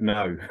permanent?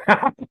 No.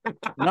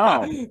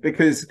 No.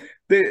 Because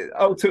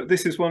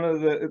this is one of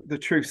the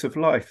truths of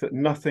life, that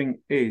nothing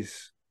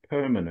is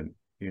permanent,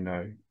 you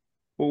know.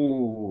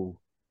 All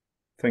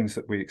things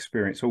that we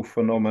experience, all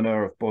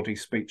phenomena of body,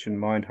 speech and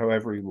mind,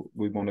 however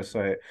we want to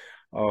say it,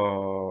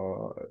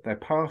 they're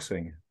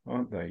passing,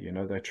 aren't they? You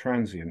know, they're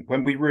transient.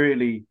 When we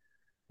really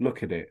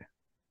look at it,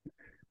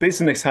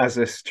 business has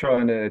us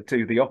trying to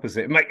do the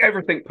opposite, make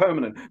everything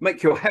permanent,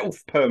 make your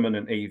health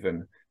permanent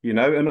even, you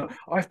know. And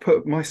I've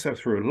put myself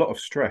through a lot of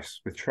stress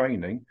with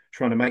training,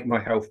 trying to make my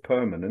health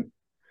permanent.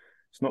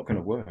 It's not going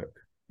to work.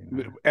 You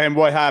know? And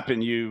what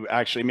happened? You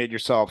actually made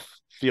yourself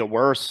feel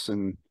worse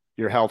and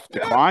your health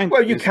declined?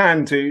 Well, you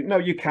can do. No,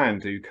 you can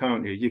do,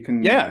 can't you? You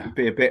can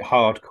be a bit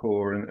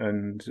hardcore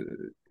and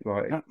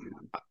like...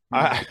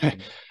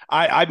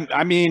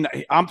 I mean,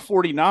 I'm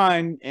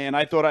 49 and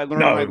I thought I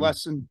learned my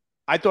lesson.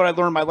 I thought I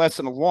learned my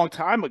lesson a long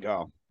time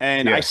ago,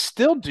 and I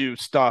still do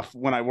stuff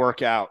when I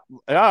work out.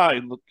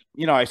 You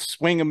know, I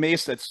swing a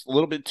mace that's a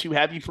little bit too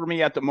heavy for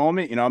me at the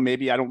moment. You know,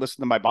 maybe I don't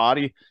listen to my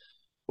body,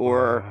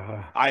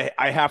 or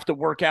I have to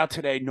work out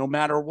today no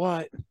matter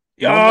what.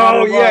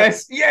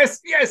 Yes.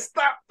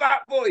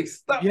 That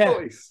voice.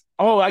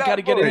 Oh, I got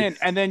to get it in.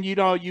 And then, you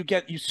know, you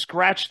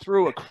scratch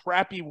through a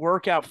crappy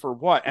workout for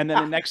what? And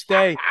then the next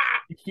day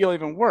you feel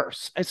even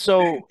worse. And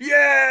so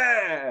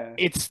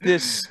it's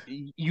this,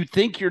 you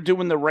think you're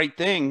doing the right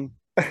thing,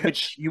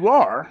 which you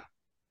are,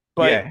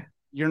 but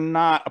you're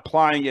not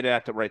applying it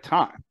at the right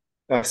time.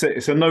 That's it.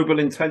 It's a noble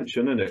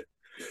intention, isn't it?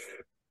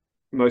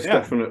 Most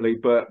definitely.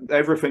 But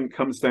everything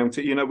comes down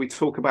to, you know, we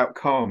talk about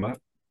karma,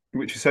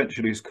 which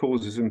essentially is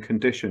causes and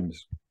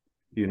conditions.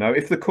 You know,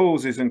 if the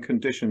causes and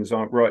conditions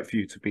aren't right for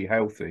you to be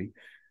healthy,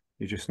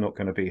 you're just not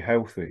going to be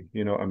healthy.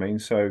 You know what I mean?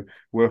 So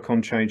work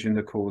on changing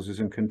the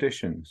causes and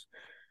conditions.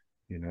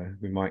 You know,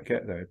 we might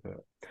get there, but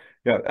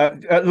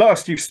at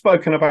last you've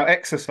spoken about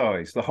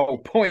exercise, the whole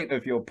point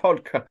of your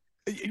podcast.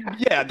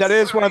 Yeah, that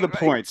is one of the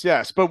points.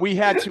 Yes, but we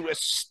had to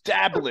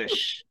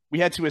establish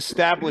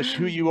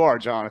who you are,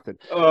 Jonathan.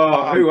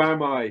 Who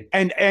am I?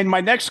 And my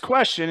next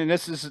question, and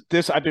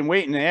this I've been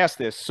waiting to ask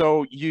this.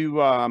 So you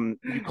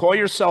call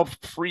yourself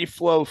Free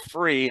Flow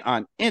Free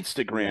on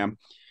Instagram.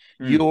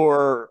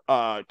 Your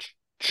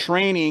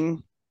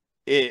training,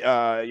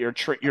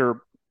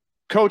 your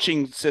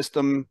coaching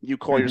system, you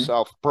call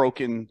yourself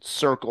Broken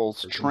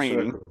Circles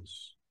Training.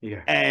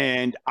 Yeah.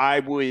 And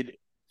I would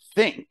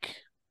think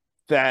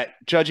that,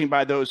 judging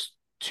by those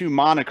two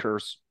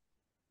monikers,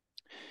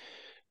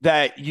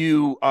 that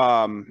you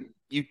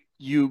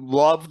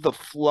love the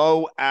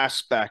flow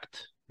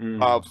aspect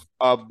of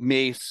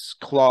mace,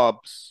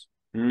 clubs,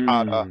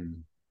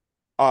 and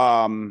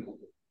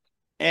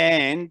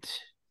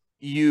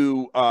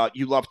you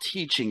love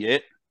teaching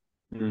it.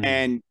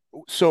 And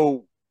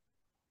so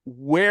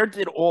where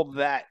did all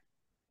that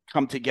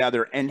come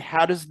together, and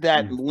how does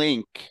that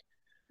link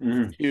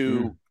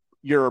to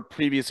your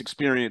previous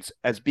experience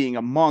as being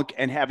a monk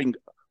and having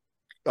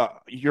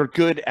you're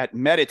good at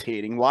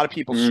meditating? A lot of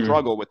people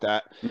struggle with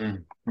that.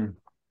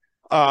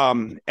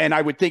 And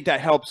I would think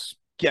that helps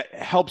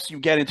you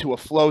get into a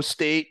flow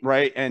state,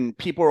 right? And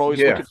people are always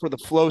looking for the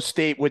flow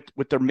state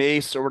with their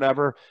mace or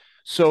whatever.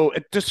 So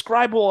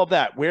describe all of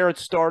that, where it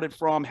started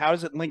from, how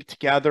does it link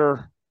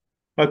together?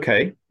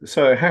 Okay,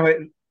 so how it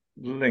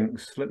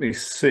links, let me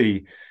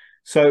see.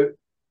 So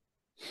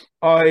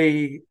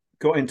I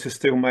got into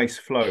Steel Mace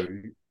Flow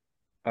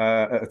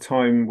at a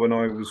time when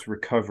I was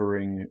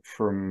recovering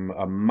from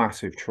a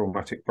massive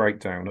traumatic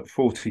breakdown at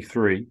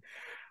 43.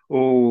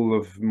 All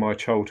of my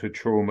childhood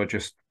trauma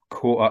just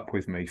caught up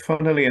with me.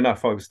 Funnily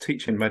enough, I was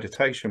teaching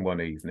meditation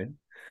one evening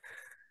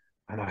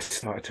and I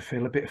started to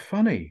feel a bit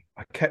funny.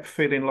 I kept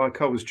feeling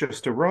like I was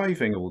just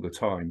arriving all the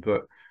time,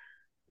 but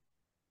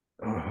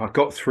I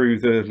got through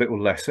the little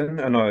lesson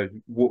and I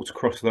walked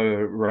across the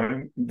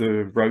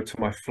road to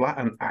my flat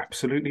and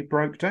absolutely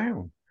broke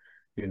down,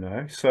 you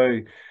know. So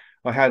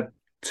I had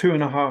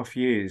 2.5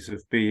 years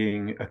of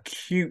being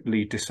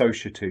acutely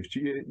dissociative.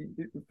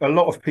 A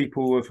lot of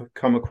people have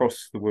come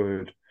across the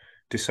word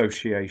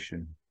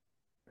dissociation.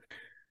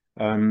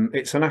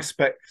 It's an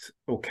aspect,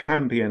 or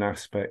can be an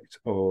aspect,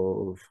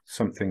 of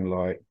something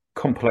like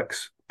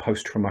complex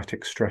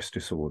post-traumatic stress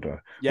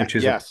disorder, which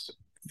is a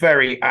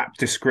very apt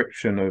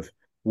description of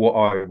what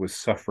I was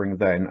suffering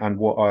then and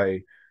what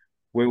I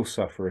will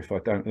suffer if I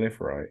don't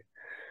live right.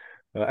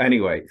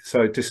 Anyway,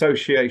 so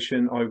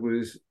dissociation,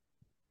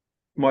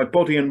 my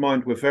body and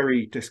mind were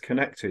very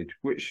disconnected,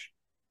 which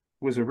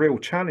was a real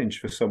challenge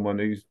for someone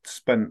who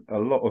spent a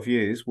lot of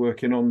years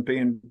working on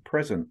being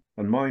present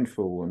and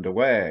mindful and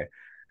aware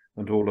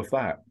and all of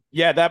that.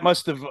 Yeah, that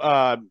must have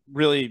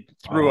really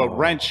threw a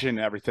wrench Oh, in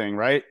everything,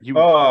 right? You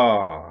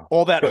oh,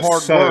 all that but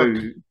hard work.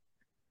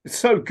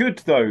 so good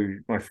though,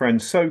 my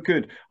friend. So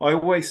good.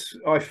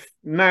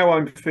 Now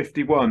I'm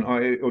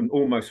 51.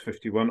 Almost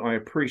 51. I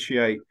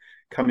appreciate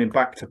coming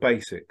back to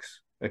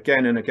basics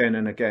again and again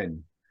and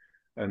again,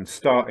 and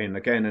starting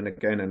again and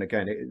again and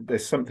again.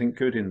 There's something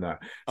good in that.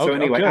 So Okay,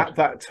 oh, anyway, good. at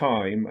that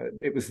time,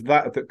 it was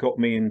that got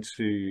me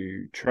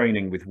into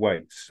training with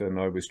weights, and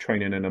I was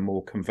training in a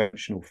more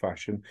conventional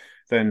fashion.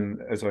 Then,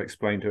 as I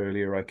explained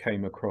earlier, I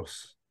came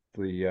across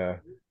the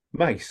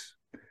mace.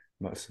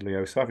 That's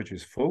Leo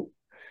Savage's fault,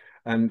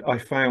 and I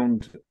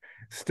found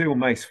steel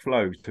mace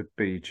flow to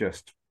be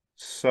just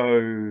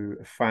so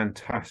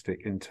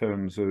fantastic in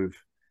terms of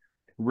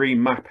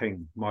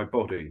remapping my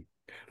body.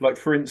 Like,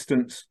 for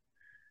instance,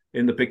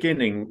 in the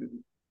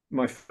beginning,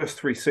 my first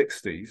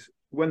 360s,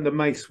 when the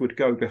mace would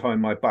go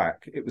behind my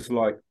back, it was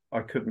like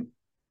I couldn't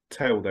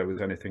tell there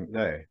was anything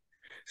there.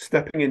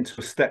 Stepping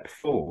into step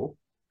 4,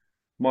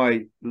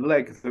 my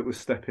leg that was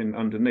stepping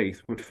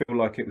underneath would feel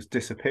like it was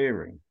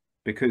disappearing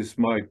because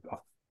my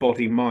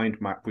body mind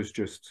map was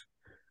just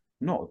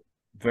not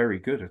very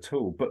good at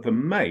all. But the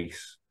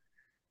mace,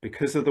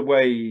 because of the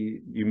way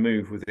you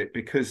move with it,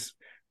 because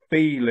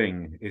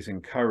feeling is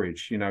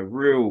encouraged,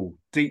 real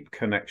deep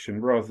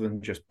connection rather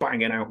than just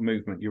banging out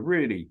movement. You're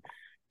really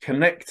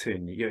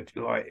connecting, you're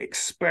like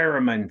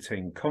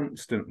experimenting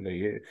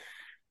constantly.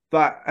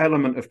 That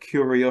element of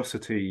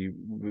curiosity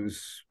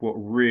was what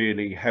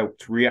really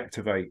helped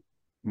reactivate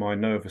my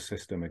nervous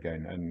system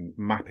again and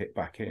map it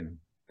back in.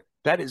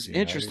 That is you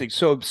know interesting.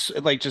 So,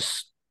 like,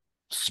 just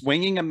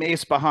swinging a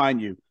mace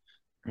behind you,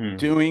 mm,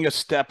 doing a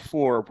step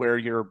forward where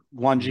you're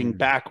lunging mm,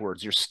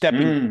 backwards, you're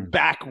stepping mm,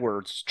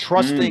 backwards,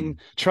 mm,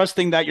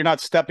 trusting that you're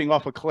not stepping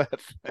off a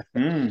cliff.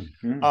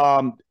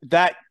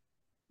 That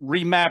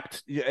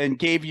remapped and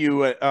gave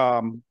you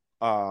a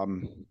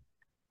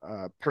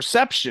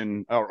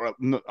perception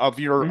mm. of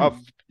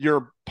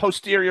your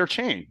posterior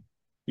chain.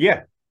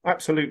 Yeah,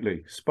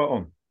 absolutely. Spot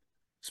on.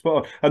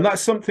 Spot on. And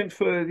that's something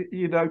for,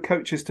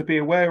 coaches to be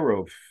aware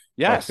of.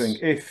 I think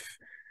Yes,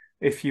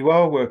 if you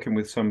are working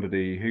with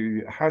somebody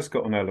who has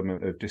got an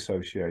element of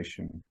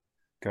dissociation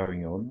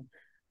going on,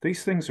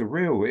 these things are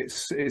real.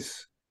 It's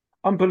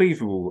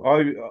unbelievable.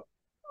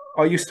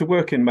 I used to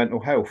work in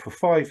mental health for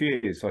 5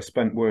 years. I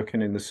spent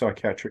working in the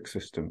psychiatric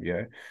system,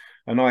 yeah.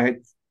 And I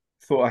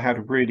thought I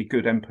had really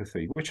good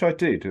empathy, which I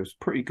did. It was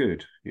pretty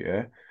good,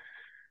 yeah.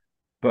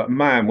 But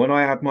man, when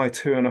I had my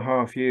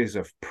 2.5 years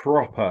of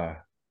proper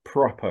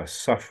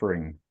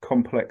suffering,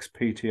 complex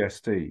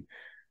PTSD,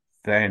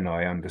 then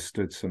I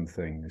understood some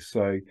things.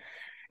 So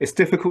it's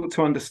difficult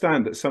to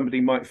understand that somebody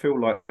might feel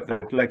like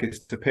their leg is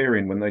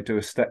disappearing when they do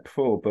a step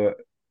 4, but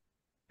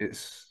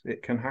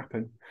it can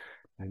happen.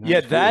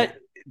 yeah, It's real.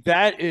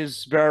 that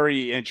is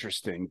very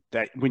interesting.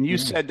 That when you Mm,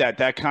 said that,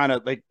 that kind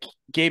of like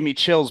gave me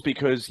chills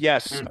because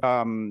yes,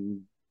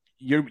 mm,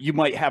 you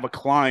might have a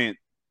client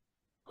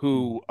mm,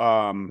 who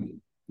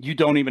you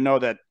don't even know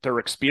that they're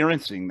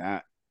experiencing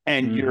that,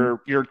 and mhm,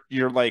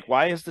 you're like,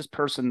 why is this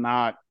person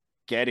not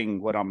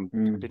getting what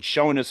I've been mm.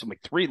 showing us in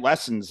like 3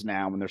 lessons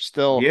now, and they're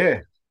still,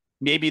 Yeah,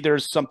 maybe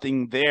there's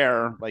something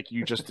there like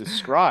you just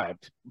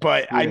described.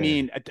 But I yeah.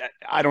 mean,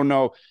 I don't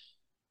know.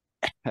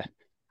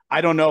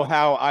 I don't know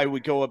how I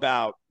would go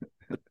about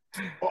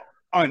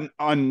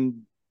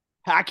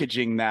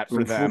unpackaging that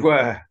for them.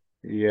 Well,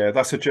 yeah,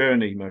 that's a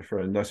journey, my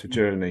friend. That's a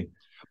journey.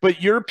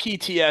 But your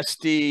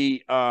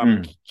PTSD,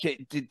 Mm,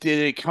 did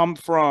it come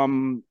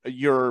from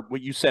your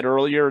what you said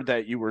earlier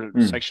that you were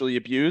mm. sexually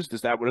abused?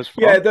 Is that what it's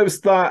Yeah, from? there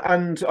was that,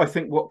 and I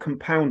think what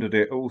compounded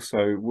it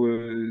also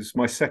was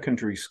my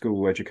secondary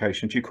school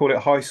education. Do you call it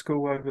high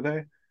school over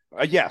there?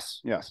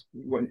 Yes, yes,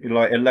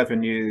 Like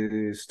 11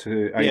 years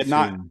to yeah,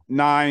 not 18.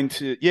 9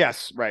 to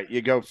yes, right.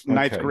 You go from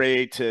ninth Okay.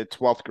 grade to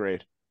 12th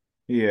grade.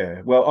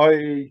 Yeah. Well,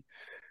 I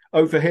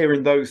over here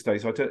in those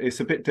days, I don't, it's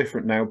a bit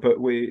different now, but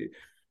we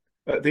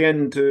at the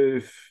end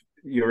of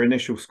your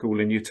initial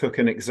schooling, you took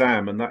an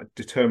exam, and that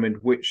determined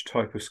which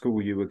type of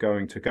school you were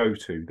going to go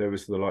to. There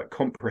was the like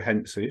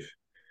comprehensive,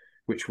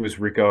 which was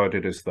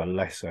regarded as the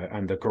lesser,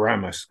 and the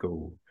grammar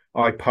school.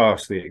 I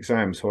passed the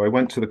exam, so I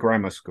went to the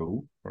grammar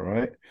school, all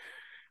right?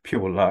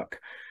 Pure luck.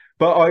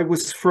 But I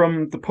was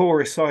from the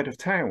poorest side of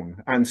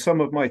town, and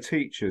some of my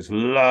teachers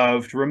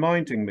loved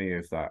reminding me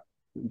of that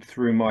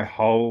through my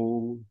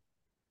whole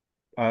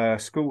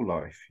school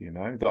life,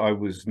 that I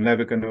was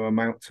never going to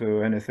amount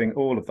to anything,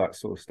 all of that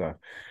sort of stuff.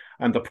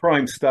 And the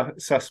prime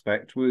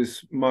suspect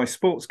was my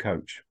sports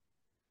coach.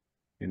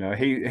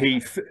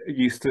 He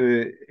used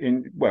to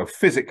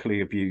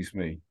physically abuse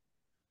me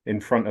in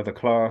front of the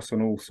class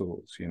and all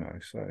sorts.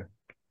 So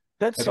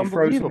That's have you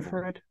frozen, unbelievable.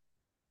 Fred?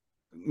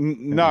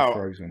 I think you've No,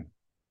 frozen.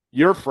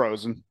 you're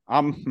frozen.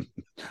 I'm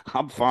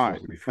I'm I fine.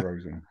 thought we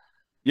frozen.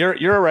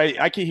 You're all right.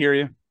 I can hear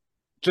you.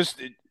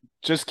 Just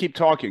just keep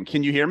talking.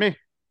 Can you hear me?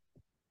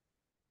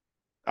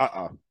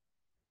 Uh-uh.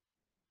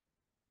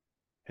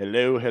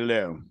 Hello,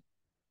 hello.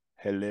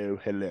 Hello,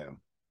 hello.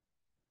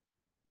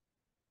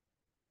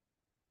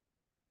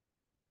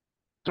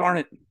 Darn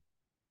it.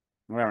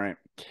 All right.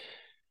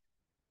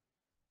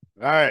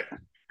 All right.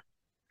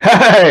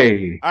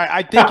 Hey,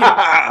 I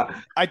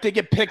think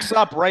it picks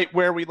up right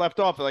where we left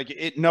off. Like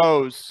it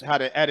knows how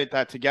to edit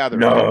that together.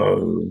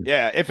 No.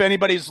 Yeah. If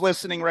anybody's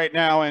listening right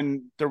now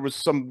and there was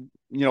some,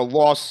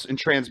 loss in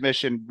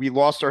transmission, we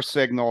lost our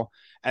signal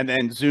and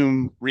then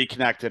Zoom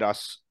reconnected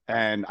us.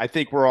 And I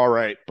think we're all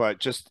right. But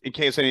just in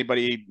case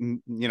anybody,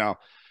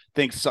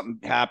 thinks something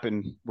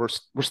happened, we're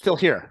still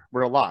here.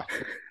 We're alive.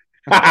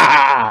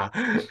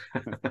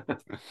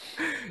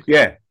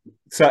 Yeah.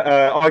 So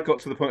I got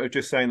to the point of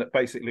just saying that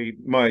basically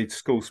my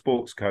school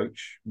sports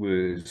coach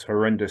was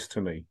horrendous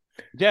to me.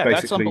 Yeah,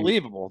 basically, that's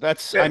unbelievable.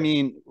 That's, yeah. I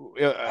mean,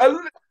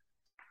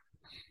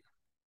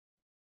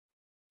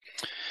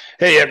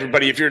 hey,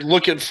 everybody, if you're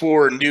looking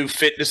for new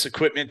fitness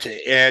equipment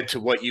to add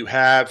to what you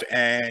have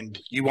and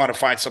you want to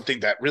find something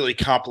that really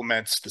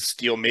complements the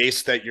steel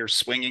mace that you're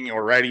swinging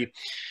already,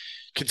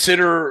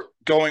 consider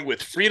going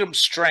with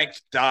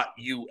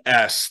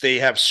freedomstrength.us. They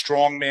have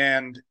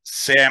strongman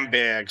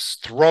sandbags,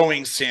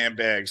 throwing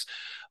sandbags,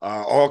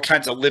 all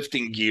kinds of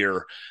lifting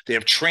gear. They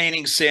have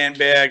training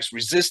sandbags,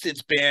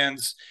 resistance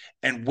bands,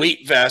 and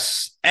weight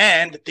vests,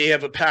 and they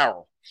have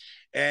apparel.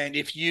 And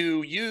if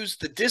you use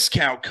the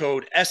discount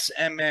code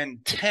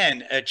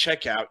SMN10 at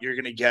checkout, you're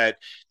going to get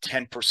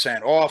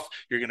 10% off.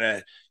 You're going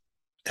to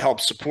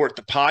help support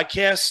the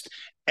podcast,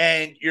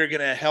 and you're going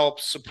to help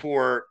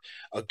support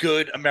a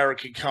good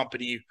American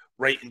company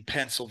right in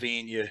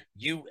Pennsylvania,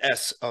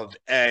 US of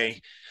A.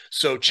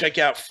 So check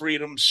out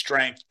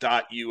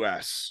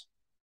freedomstrength.us.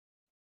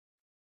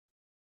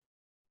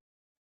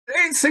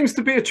 It seems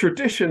to be a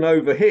tradition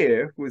over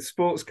here with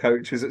sports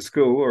coaches at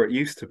school, or it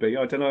used to be.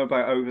 I don't know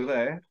about over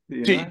there.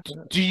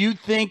 Do you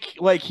think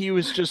like he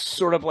was just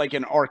sort of like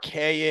an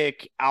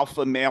archaic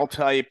alpha male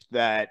type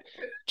that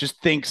just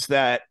thinks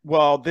that,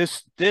 well,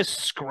 this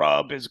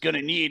scrub is going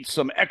to need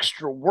some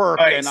extra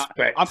work,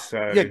 I'm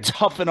so.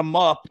 Toughen him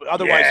up,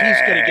 otherwise he's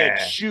going to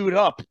get chewed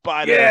up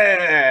by the.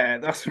 Yeah,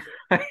 that's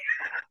right.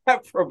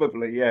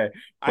 Probably, yeah.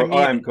 I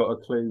haven't got a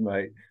clue,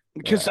 mate.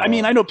 Because I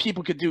mean, I know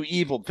people could do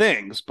evil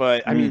things,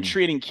 but I mean,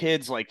 treating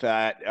kids like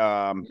that,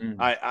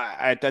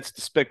 I that's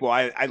despicable.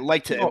 I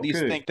like to at least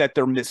think that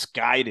they're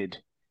misguided.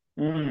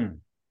 It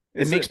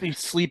makes me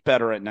sleep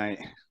better at night.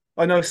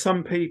 I know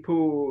some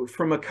people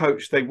from a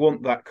coach, they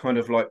want that kind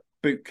of like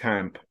boot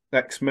camp,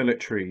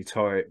 ex-military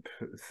type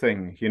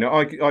thing.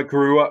 I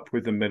grew up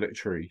with the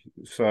military,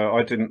 so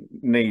I didn't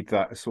need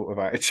that sort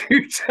of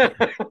attitude.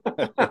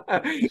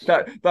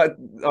 that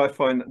I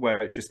find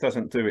where it just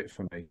doesn't do it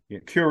for me.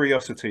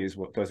 Curiosity is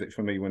what does it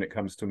for me when it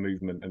comes to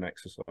movement and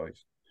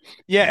exercise.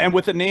 Yeah, and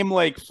with a name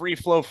like Free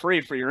Flow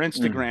Free for your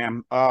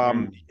Instagram,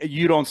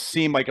 you don't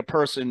seem like a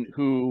person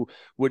who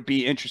would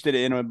be interested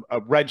in a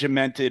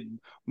regimented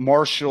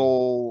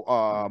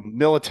martial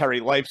military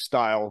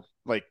lifestyle,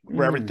 like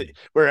where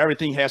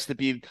everything has to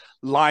be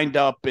lined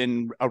up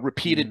in a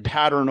repeated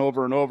pattern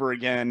over and over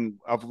again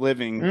of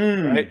living.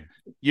 Right?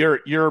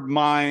 Your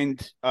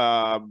mind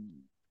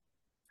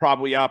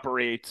probably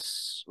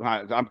operates.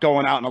 I'm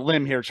going out on a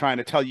limb here trying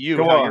to tell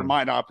you how your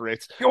mind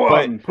operates. Go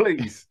on,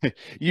 please.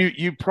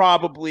 You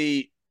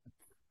probably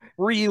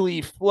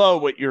freely flow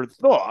with your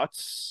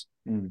thoughts,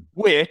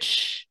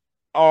 which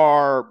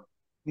are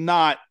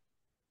not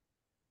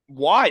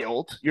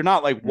wild. You're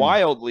not like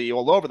wildly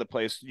all over the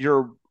place.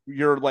 You're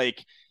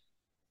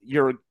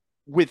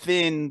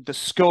within the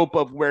scope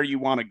of where you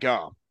want to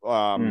go.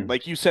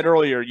 Like you said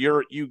earlier,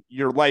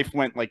 your life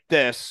went like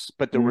this,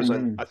 but there was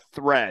a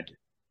thread.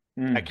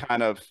 That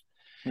kind of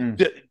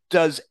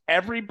does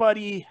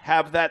everybody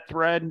have that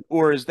thread,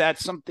 or is that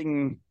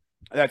something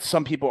that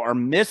some people are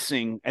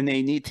missing and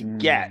they need to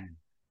get?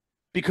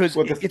 Because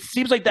it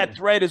seems like that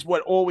thread is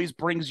what always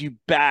brings you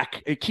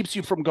back. It keeps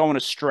you from going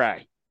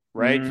astray,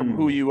 right? From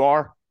who you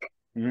are.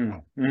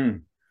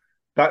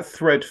 That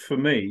thread for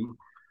me,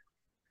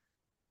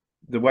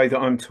 the way that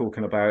I'm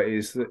talking about it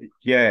is that,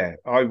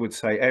 I would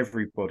say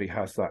everybody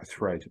has that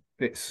thread.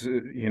 It's,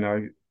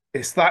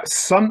 it's that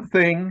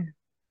something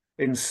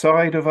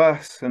inside of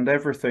us and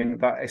everything,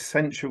 that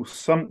essential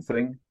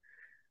something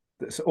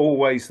that's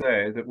always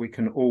there that we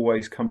can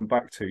always come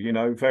back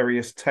to.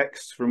 Various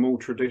texts from all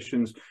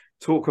traditions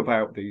talk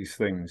about these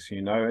things,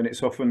 and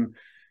it's often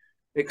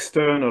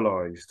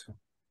externalized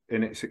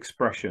in its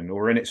expression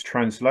or in its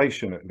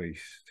translation, at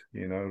least.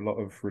 A lot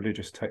of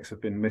religious texts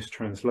have been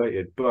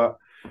mistranslated, but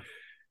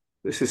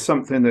this is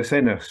something that's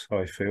in us,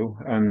 I feel,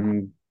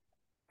 and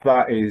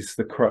that is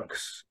the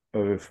crux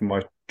of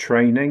my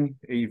training,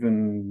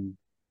 even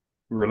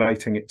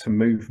relating it to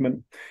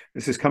movement.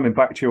 This is coming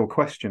back to your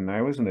question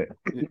now, isn't it?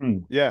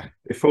 Yeah.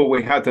 Before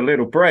we had a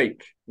little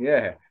break.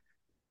 Yeah.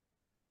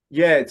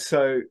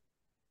 So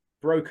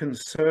Broken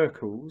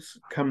Circles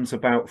comes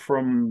about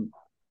from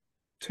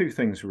two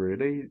things,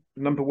 really.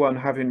 Number one,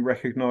 having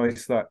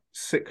recognized that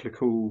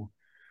cyclical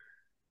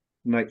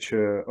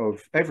nature of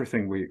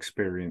everything we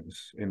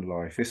experience in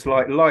life. It's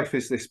like life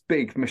is this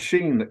big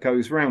machine that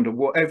goes round, and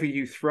whatever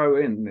you throw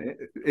in,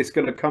 it's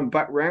going to come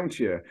back round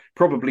to you,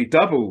 probably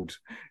doubled,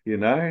 you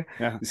know.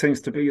 Yeah. It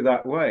seems to be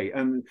that way.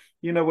 And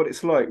you know what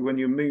it's like when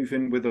you're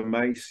moving with a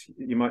mace,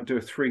 you might do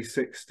a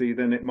 360,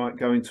 then it might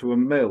go into a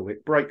mill,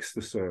 it breaks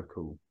the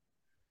circle,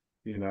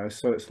 you know.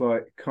 So it's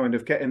like kind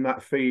of getting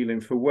that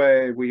feeling for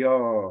where we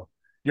are.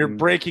 You're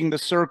breaking the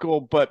circle,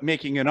 but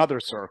making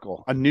another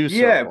circle, a new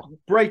circle. Yeah,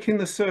 breaking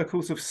the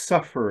circles of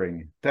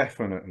suffering,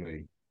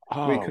 definitely.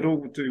 Oh. We could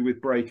all do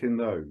with breaking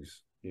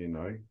those, you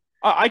know.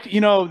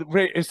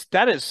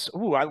 That is.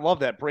 Ooh, I love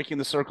that, breaking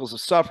the circles of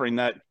suffering.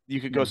 That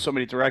you could go so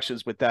many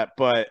directions with that.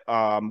 But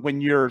when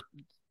you're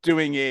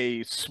doing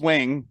a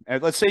swing,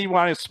 and let's say you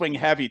want to swing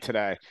heavy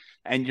today,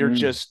 and you're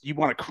you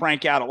want to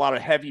crank out a lot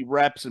of heavy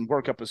reps and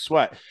work up a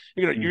sweat.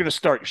 You're gonna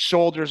start, your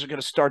shoulders are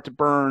gonna start to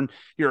burn.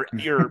 Your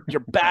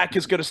back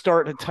is gonna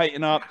start to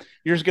tighten up.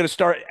 You're just gonna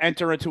start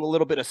enter into a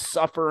little bit of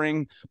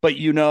suffering. But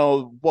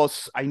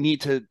I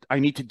need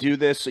to do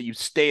this. So you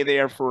stay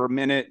there for a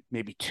minute,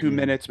 maybe 2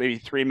 minutes, maybe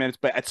 3 minutes.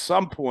 But at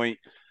some point,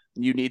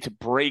 you need to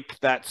break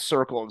that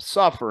circle of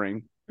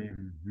suffering,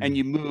 and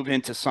you move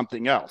into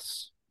something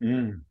else.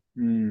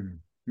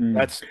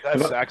 That's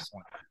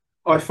excellent.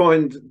 I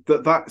find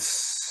that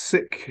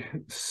sick.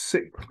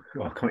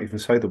 Oh, I can't even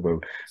say the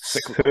word.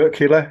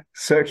 Circular,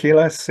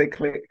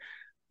 cyclic.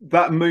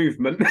 That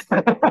movement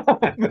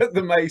that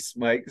the mace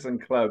makes and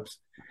clubs.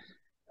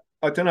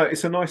 I don't know.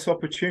 It's a nice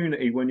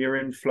opportunity when you're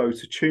in flow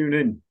to tune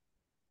in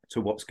to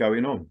what's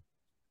going on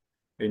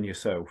in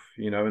yourself,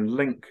 you know, and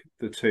link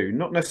the two.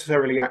 Not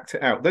necessarily act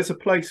it out. There's a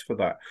place for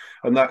that,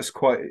 and that's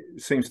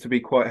seems to be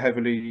quite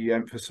heavily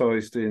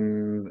emphasised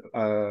in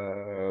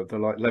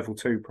the level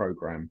 2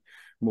 program.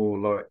 More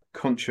like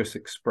conscious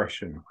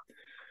expression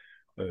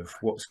of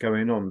what's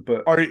going on.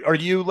 But are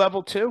you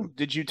level 2?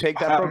 Did you take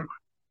that program?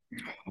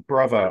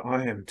 Brother,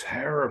 I am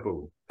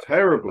terrible.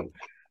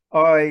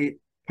 I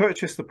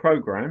purchased the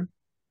program.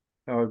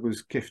 I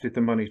was gifted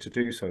the money to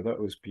do so. That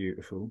was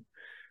beautiful.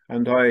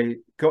 And I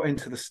got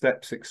into the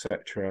steps,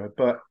 etc.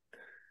 But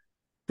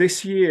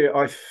this year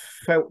I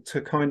felt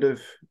to kind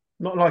of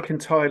not like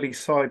entirely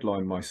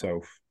sideline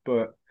myself,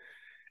 but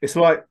it's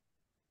like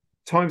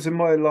times in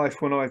my life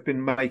when I've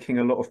been making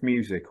a lot of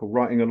music or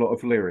writing a lot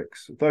of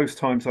lyrics, those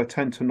times I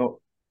tend to not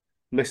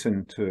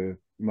listen to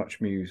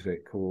much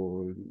music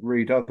or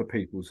read other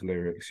people's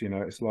lyrics. You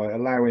know, it's like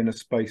allowing a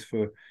space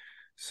for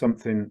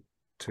something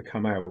to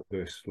come out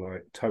that's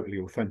like totally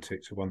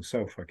authentic to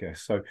oneself, I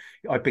guess. So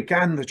I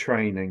began the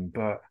training,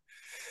 but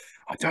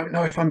I don't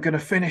know if I'm going to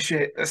finish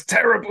it. That's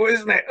terrible,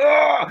 isn't it?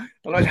 Oh,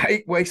 and I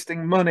hate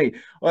wasting money.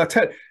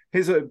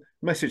 Here's a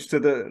message to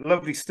the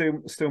lovely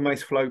Still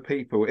Mace Flow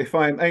people. If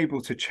I am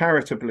able to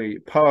charitably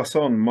pass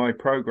on my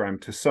program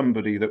to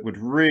somebody that would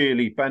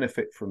really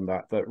benefit from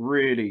that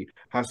really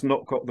has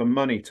not got the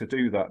money to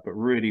do that, but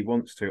really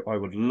wants to, I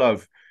would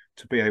love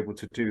to be able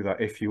to do that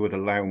if you would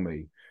allow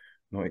me.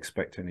 Not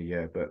expecting a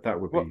year, but that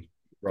would be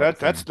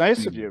that's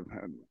nice of you.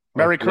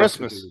 Merry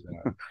Christmas.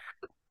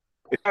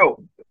 It's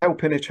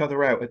helping each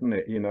other out, isn't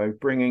it? You know,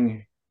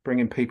 bringing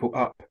people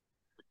up.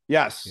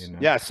 Yes, you know?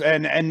 Yes,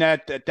 and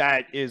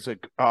that is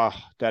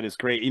that is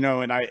great. You know,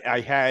 and I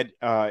had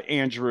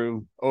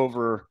Andrew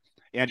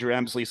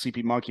Emsley,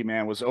 CP Monkey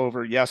Man, was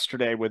over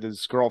yesterday with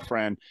his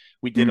girlfriend.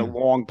 We did a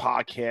long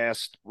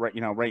podcast, right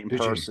in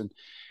person,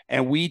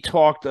 and we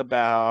talked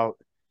about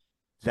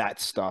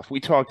that stuff. We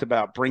talked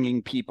about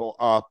bringing people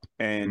up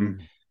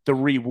and the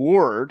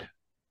reward.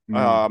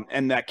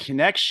 And that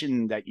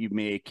connection that you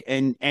make,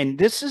 and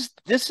this is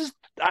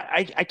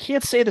I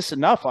can't say this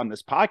enough on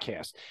this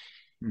podcast.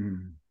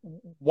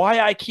 Why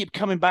I keep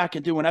coming back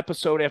and doing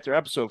episode after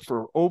episode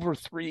for over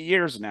 3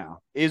 years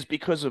now is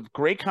because of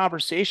great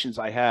conversations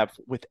I have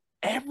with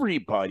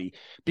everybody,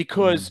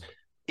 because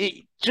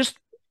it just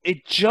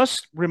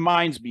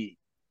reminds me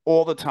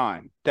all the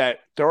time that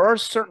there are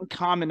certain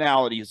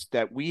commonalities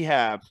that we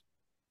have.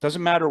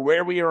 Doesn't matter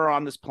where we are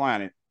on this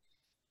planet.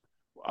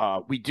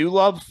 We do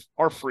love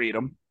our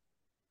freedom,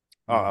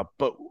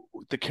 but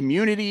the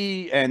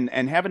community and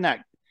having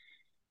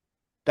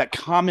that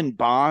common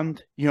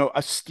bond, you know,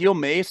 a steel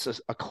mace,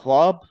 a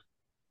club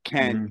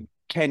can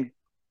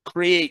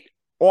create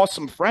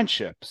awesome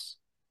friendships.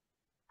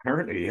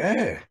 Apparently,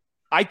 yeah.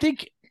 I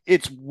think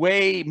it's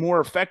way more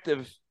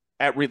effective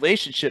at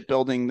relationship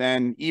building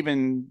than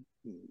even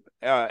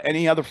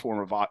any other form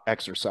of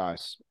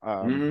exercise.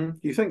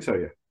 You think so?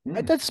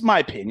 Yeah. That's my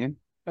opinion.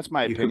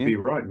 You could be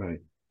right, mate.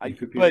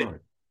 Right.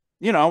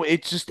 You know,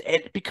 it's just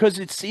because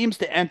it seems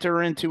to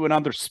enter into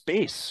another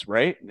space,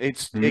 right?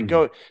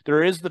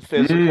 There is the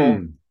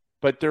physical,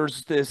 but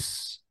there's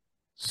this.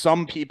 For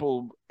some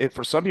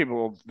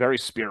people, very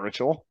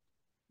spiritual.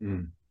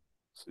 You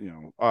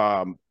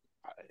know,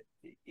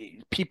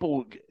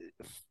 people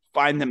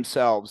find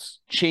themselves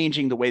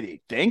changing the way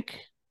they think.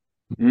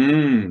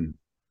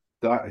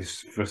 That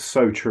is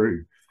so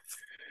true.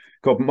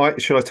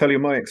 God, shall I tell you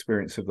my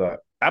experience of that?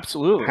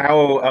 Absolutely.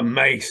 How a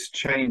mace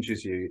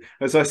changes you.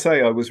 As I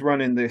say, I was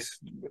running this,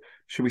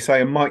 should we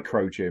say, a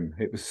micro gym.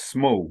 It was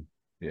small,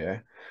 yeah.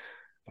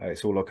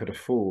 It's all I could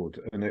afford,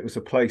 and it was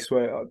a place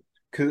where,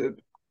 cause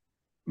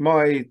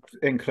my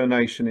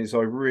inclination is,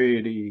 I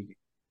really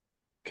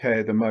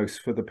care the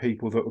most for the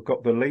people that have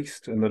got the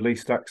least and the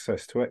least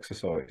access to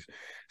exercise.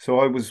 So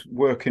I was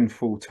working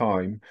full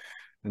time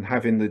and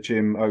having the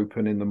gym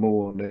open in the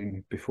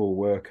morning before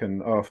work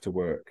and after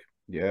work.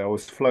 Yeah, I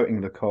was floating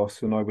the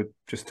costs, and I would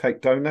just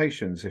take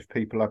donations. If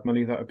people had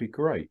money, that would be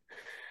great.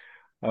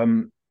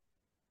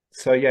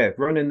 So yeah,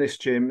 running this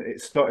gym,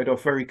 it started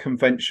off very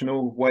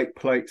conventional, weight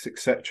plates,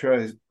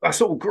 etc.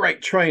 That's all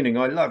great training.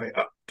 I love it.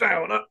 Up,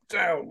 down,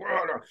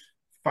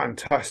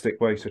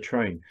 fantastic way to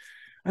train.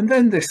 And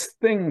then this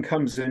thing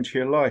comes into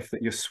your life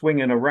that you're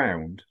swinging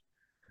around.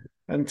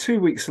 And 2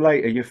 weeks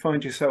later, you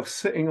find yourself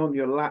sitting on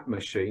your lap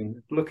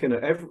machine, looking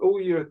at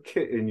all your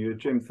kit in your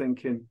gym,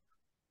 thinking,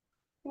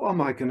 what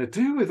am I going to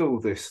do with all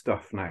this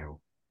stuff now?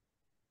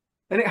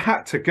 And it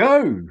had to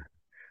go.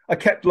 I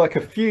kept like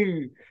a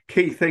few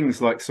key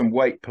things, like some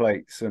weight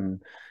plates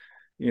and,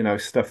 you know,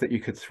 stuff that you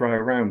could throw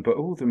around, but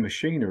all the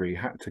machinery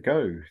had to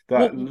go.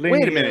 That well, linear...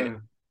 Wait a minute.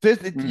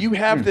 You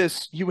have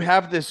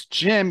this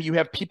gym, you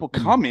have people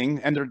coming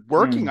and they're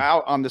working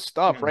out on the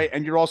stuff, right?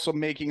 And you're also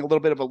making a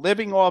little bit of a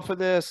living off of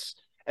this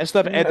and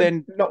stuff. And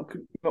then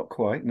not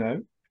quite,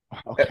 no.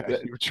 Okay,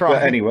 you were trying.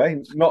 But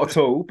anyway, not at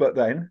all. But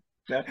then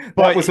that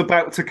was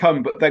about to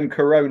come. But then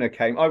Corona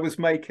came. I was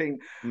making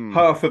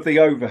half of the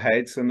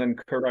overheads, and then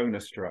Corona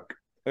struck.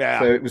 Yeah,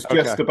 so it was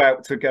just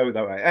about to go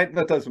that way. And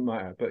that doesn't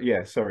matter. But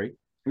yeah, sorry.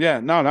 Yeah,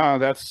 no,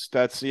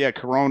 that's yeah.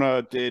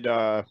 Corona did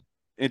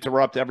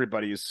interrupt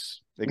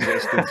everybody's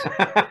existence.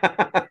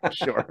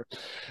 Sure.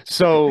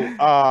 So,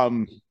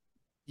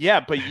 yeah,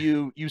 but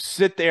you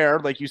sit there,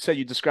 like you said,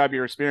 you describe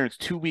your experience.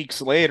 2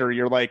 weeks later,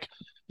 you're like,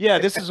 yeah,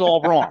 this is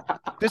all wrong.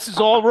 This is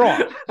all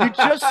wrong. You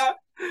just...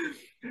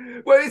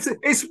 Well,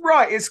 it's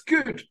right. It's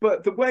good.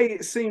 But the way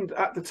it seemed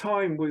at the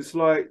time was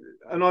like,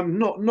 and I'm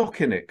not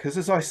knocking it, because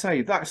as I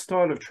say, that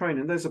style of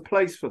training, there's a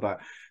place for that.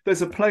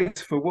 There's a place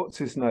for, what's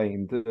his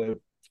name? The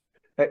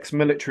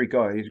ex-military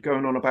guy who's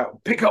going on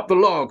about pick up the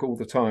log all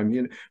the time.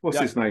 You know, what's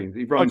his name?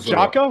 He runs.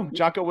 Jocko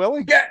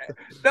Willink? Yeah.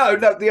 No,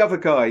 the other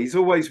guy. He's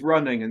always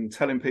running and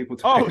telling people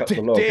to pick up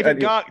the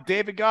log.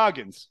 David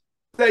Goggins.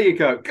 There you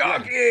go,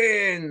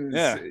 Goggins.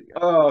 Yeah.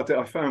 Oh,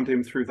 I found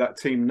him through that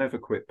Team Never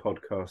Quit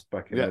podcast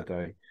back in the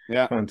day.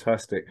 Yeah.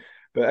 Fantastic.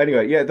 But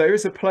anyway, yeah, there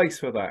is a place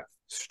for that.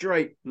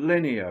 Straight,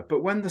 linear.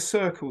 But when the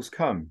circles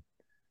come,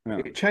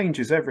 it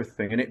changes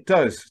everything. And it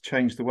does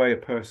change the way a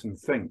person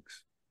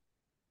thinks.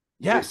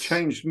 Yes. It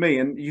changed me.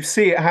 And you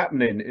see it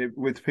happening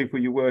with people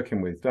you're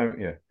working with, don't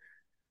you?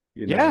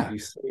 You know, you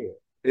see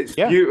it. It's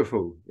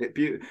beautiful.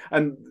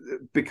 And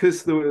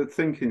because the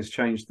thinking's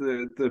changed,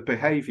 the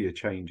behavior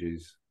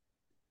changes.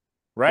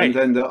 Right. And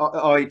then the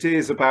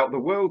ideas about the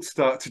world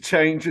start to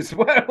change as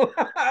well,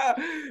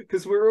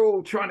 because we're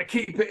all trying to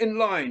keep it in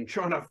line,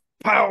 trying to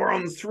power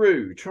on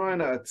through, trying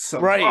to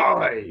survive.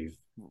 Right.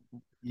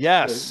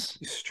 Yes.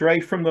 So stray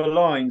from the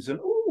lines and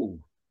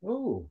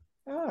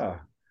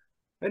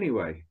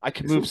anyway, I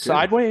can move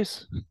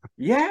sideways.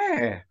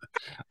 Yeah.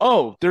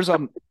 Oh, there's a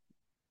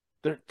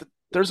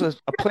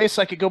place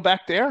I could go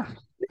back there.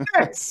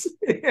 Yes.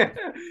 Yeah.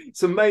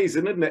 It's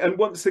amazing, isn't it? And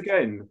once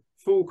again,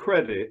 full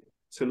credit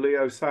to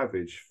Leo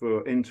Savage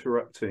for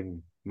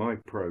interrupting my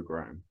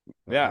program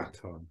at that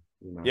time.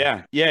 You know?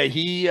 Yeah.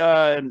 He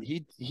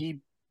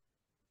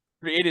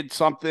created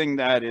something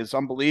that is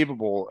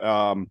unbelievable.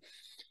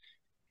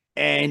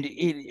 And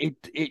it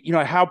you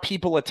know, how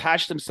people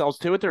attach themselves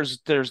to it.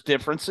 There's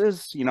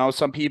differences. You know,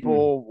 some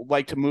people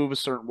like to move a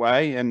certain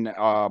way, and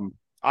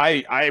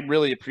I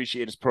really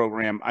appreciate his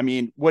program. I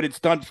mean, what it's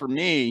done for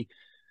me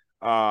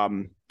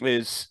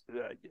is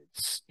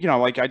you know,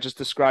 like I just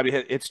described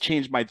it, it's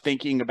changed my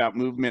thinking about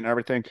movement and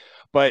everything,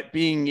 but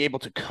being able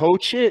to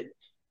coach it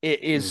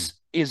is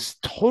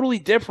totally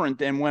different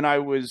than when I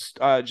was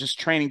just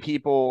training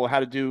people how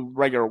to do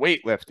regular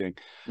weightlifting.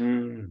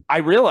 I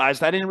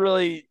realized I didn't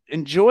really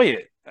enjoy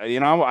it, you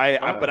know.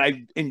 But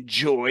I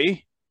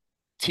enjoy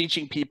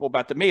teaching people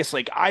about the mace.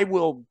 Like, I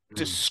will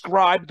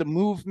describe the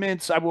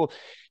movements, I will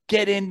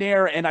get in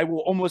there, and I will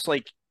almost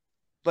like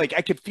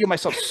I could feel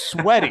myself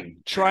sweating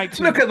trying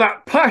to look at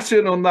that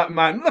passion on that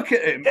man. Look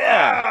at him.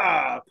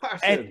 Yeah. Passion.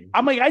 And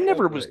I'm like, I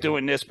never was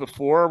doing this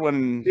before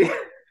when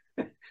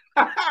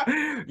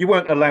you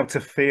weren't allowed to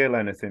feel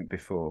anything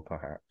before,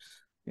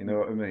 perhaps. You know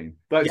what I mean?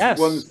 That's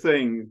one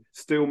thing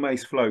Steel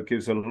Mace Flow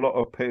gives a lot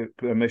of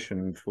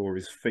permission for,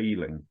 is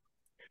feeling.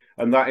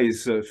 And that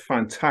is a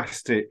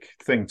fantastic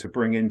thing to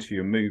bring into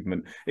your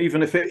movement,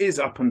 even if it is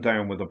up and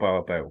down with a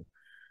barbell.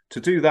 To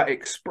do that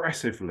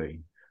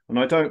expressively. And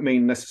I don't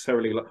mean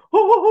necessarily like,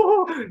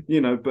 you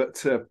know,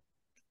 but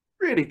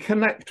really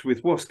connect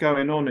with what's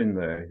going on in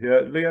there.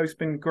 Yeah, Leo's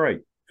been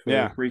great for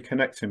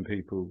reconnecting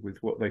people with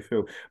what they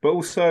feel. But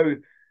also,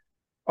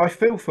 I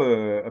feel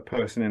for a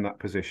person in that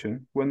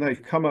position when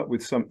they've come up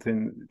with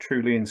something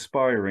truly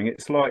inspiring.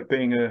 It's like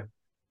being a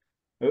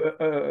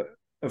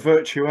a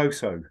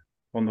virtuoso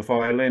on the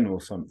violin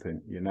or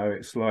something. You know,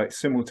 it's like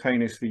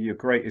simultaneously your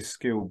greatest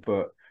skill,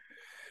 but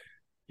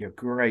your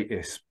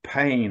greatest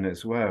pain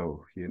as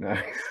well. You know.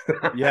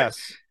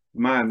 Yes.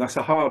 Man, that's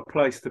a hard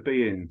place to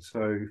be in.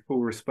 So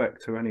full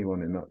respect to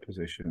anyone in that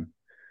position.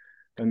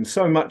 And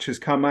so much has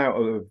come out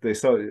of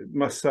this. I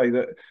must say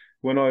that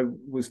when I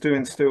was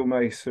doing Steel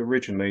Mace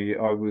originally,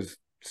 I was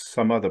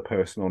some other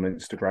person on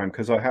Instagram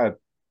because I had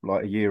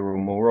like a year or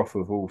more off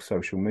of all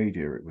social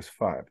media. It was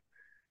fab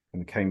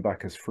and came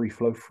back as Free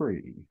Flow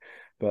Free.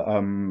 But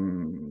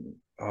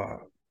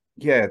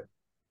yeah,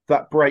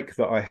 that break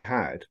that I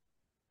had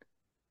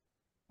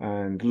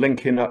and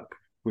linking up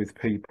with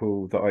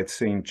people that I'd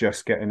seen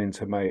just getting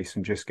into Mace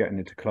and just getting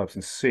into clubs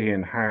and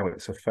seeing how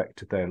it's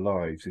affected their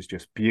lives is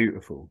just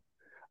beautiful.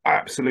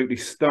 Absolutely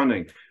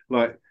stunning.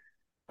 Like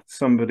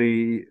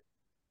somebody,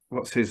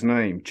 what's his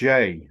name?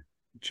 Jay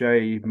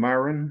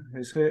Marin,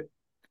 is it?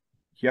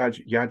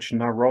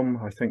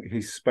 Yajnarom, I think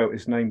he's spelt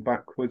his name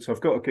backwards. I've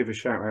got to give a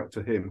shout out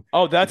to him.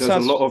 Oh, that does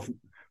sounds... a lot of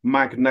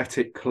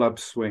magnetic club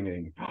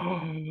swinging.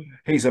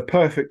 He's a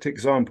perfect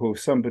example of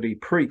somebody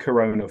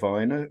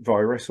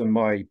pre-coronavirus and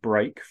my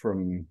break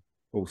from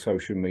all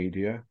social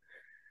media,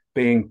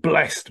 being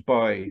blessed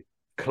by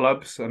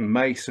clubs and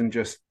Mace and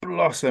just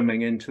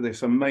blossoming into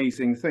this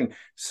amazing thing.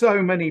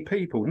 So many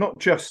people, not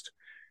just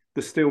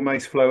the Steel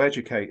Mace Flow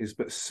educators,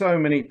 but so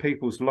many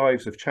people's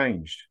lives have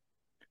changed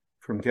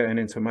from getting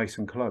into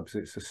Mason clubs.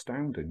 It's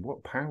astounding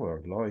what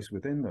power lies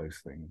within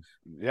those things.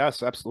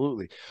 Yes,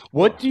 absolutely.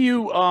 What do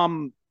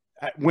you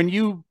when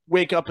you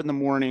wake up in the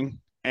morning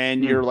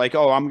and you're like,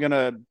 oh, I'm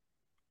gonna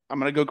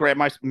go grab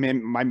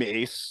my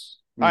mace.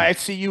 I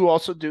see you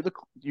also do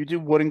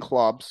wooden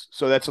clubs,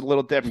 so that's a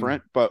little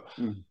different. But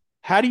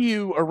how do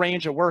you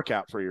arrange a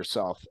workout for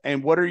yourself,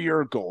 and what are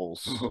your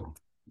goals?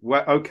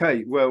 Well,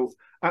 okay. Well,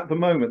 at the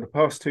moment, the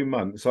past 2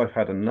 months, I've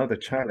had another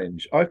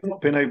challenge. I've not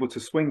been able to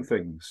swing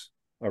things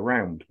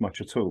around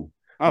much at all.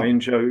 I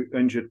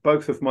injured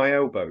both of my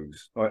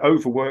elbows. I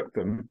overworked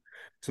them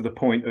to the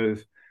point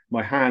of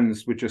my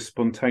hands were just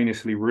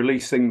spontaneously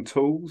releasing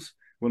tools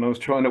when I was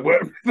trying to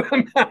work with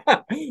them.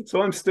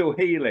 So I'm still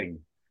healing.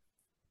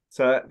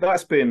 So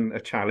that's been a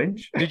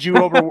challenge. Did you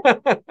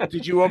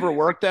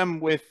overwork them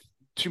with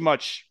too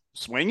much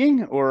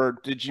swinging, or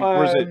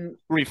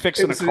were you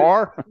fixing a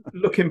car?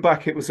 Looking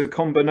back, it was a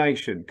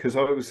combination because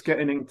I was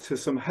getting into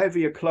some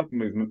heavier club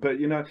movement. But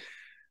you know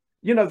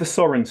the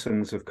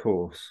Sorensens, of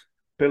course.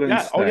 Bill and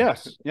Steph. Oh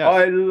yes.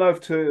 I love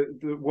to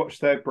watch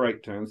their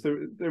breakdowns.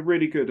 They're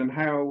really good, and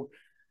how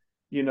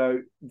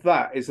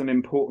that is an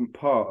important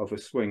part of a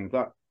swing.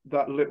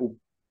 That little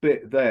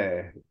bit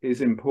there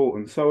is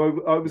important.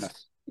 So I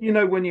was,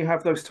 when you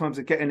have those times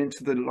of getting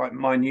into the like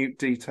minute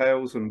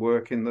details and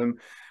working them,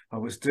 I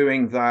was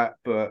doing that,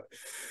 but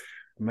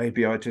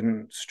maybe I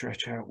didn't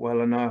stretch out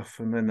well enough.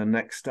 And then the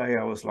next day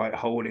I was like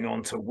holding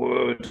on to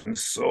wood and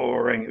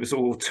sawing. It was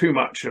all too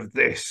much of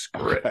this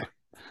grip. Okay.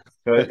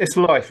 But it's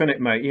life, isn't it,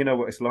 mate? You know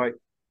what it's like.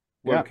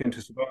 Working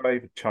to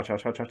survive.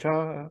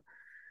 Cha-cha-cha-cha-cha.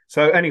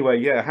 So anyway,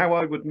 yeah, how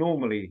I would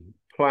normally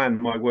plan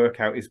my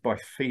workout is by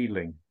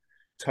feeling.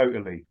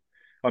 Totally.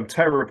 I'm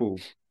terrible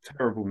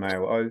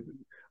now.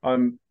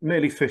 I'm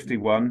nearly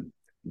 51.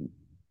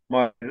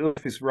 My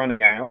life is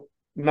running out.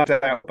 No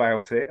doubt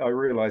about it. I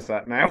realise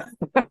that now.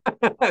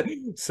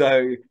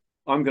 So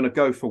I'm going to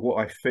go for what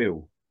I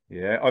feel.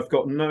 Yeah, I've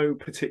got no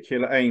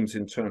particular aims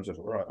in terms of,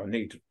 right,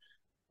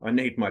 I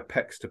need my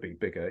pecs to be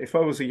bigger. If I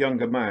was a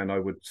younger man, I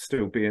would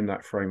still be in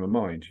that frame of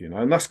mind,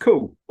 and that's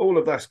cool. All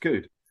of that's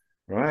good.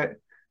 Right,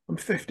 I'm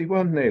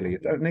 51 nearly. I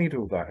don't need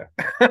all that.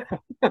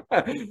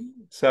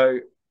 So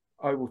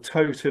I will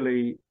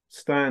totally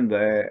stand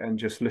there and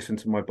just listen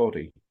to my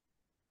body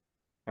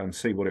and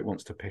see what it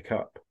wants to pick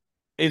up.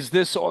 Is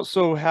this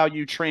also how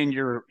you train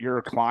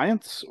your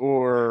clients,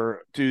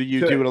 or do you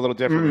do it a little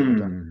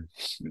differently?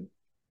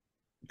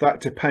 That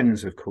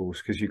depends, of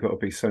course, because you've got to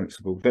be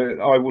sensible.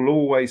 I will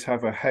always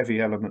have a heavy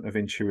element of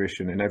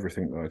intuition in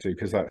everything that I do,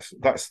 because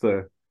that's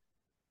the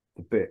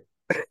bit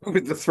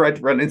with the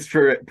thread running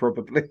through it,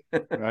 probably.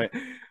 Right.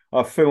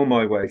 I feel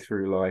my way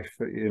through life,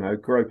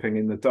 groping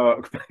in the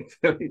dark,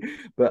 basically.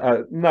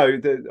 But no,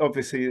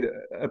 obviously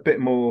a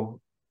bit more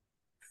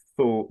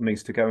thought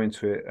needs to go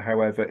into it.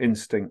 However,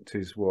 instinct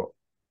is what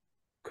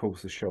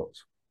calls the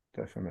shots.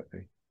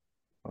 Definitely,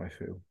 I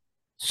feel.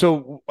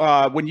 So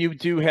when you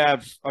do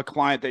have a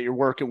client that you're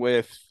working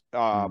with,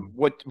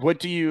 what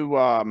do you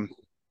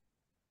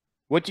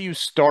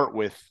start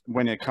with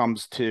when it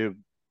comes to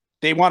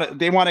they want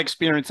to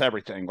experience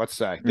everything? Let's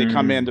say they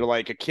come in, they're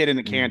like a kid in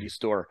the candy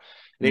store.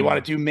 They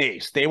want to do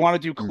mace, they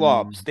want to do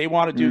clubs, they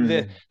want to do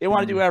this, they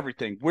want to do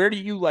everything. Where do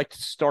you like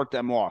to start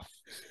them off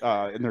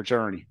in their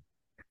journey?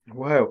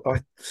 Well,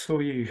 I saw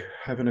you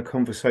having a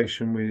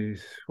conversation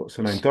with, what's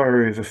her name,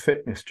 Diary of a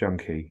Fitness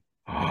Junkie.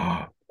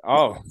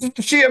 Oh,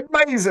 she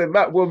amazing,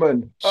 that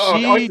woman.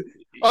 She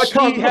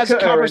has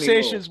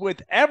conversations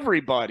with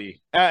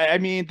everybody. I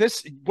mean,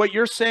 what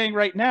you're saying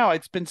right now,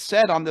 it's been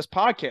said on this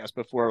podcast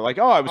before. Like,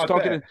 oh, I was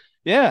talking to,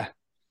 yeah.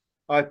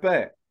 I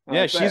bet.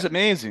 She's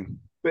amazing.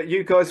 But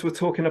you guys were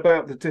talking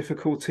about the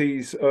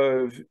difficulties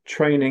of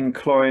training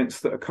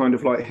clients that are kind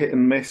of like hit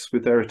and miss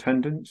with their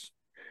attendance.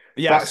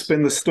 That's Yes.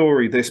 been the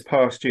story this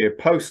past year,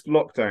 post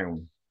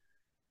lockdown.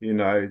 You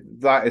know,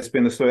 that has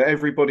been the story.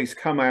 Everybody's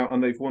come out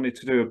and they've wanted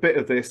to do a bit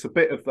of this, a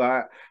bit of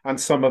that, and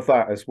some of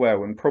that as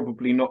well, and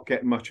probably not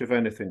get much of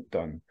anything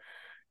done.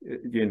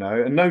 You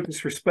know, and no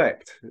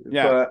disrespect,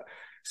 Yeah. but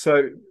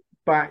so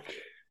back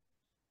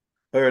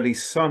early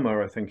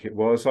summer, I think it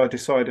was, I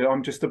decided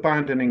I'm just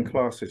abandoning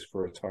classes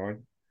for a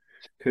time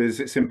because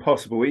it's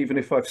impossible. Even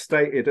if I've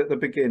stated at the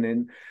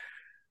beginning,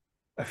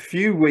 a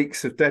few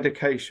weeks of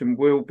dedication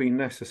will be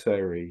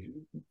necessary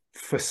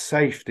for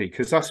safety,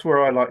 because that's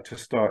where I like to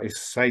start, is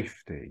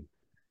safety.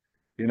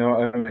 You know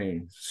what I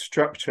mean?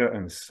 Structure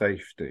and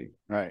safety.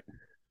 Right.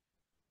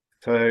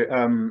 So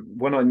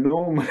when I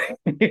normally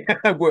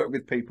work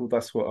with people,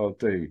 that's what I'll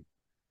do.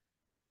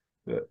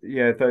 But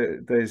yeah,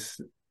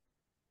 there's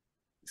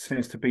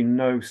seems to be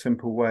no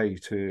simple way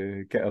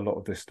to get a lot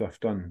of this stuff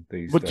done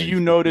these But days. do you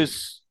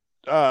notice,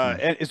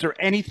 is there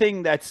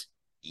anything that's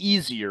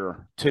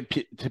easier to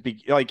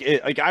be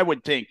like I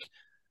would think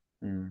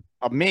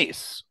a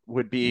mace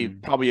would be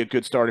probably a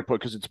good starting point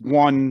because it's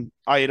one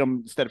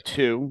item instead of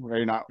two, where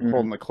you're not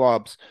holding the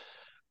clubs.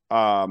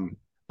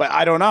 But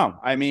I don't know.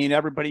 I mean,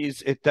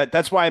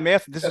 that's why I'm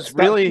asking. This is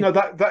really no,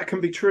 that can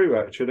be true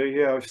actually.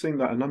 Yeah, I've seen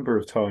that a number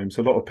of times.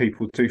 A lot of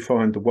people do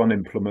find the one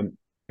implement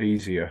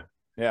easier.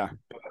 Yeah.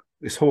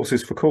 It's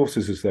horses for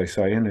courses, as they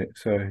say, isn't it?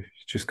 So you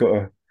just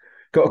got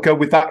to go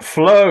with that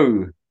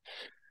flow.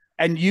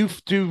 And you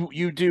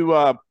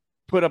do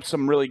put up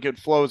some really good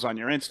flows on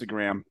your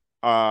Instagram.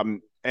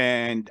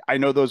 And I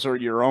know those are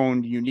your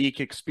own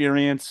unique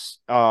experience.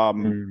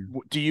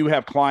 Do you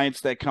have clients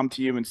that come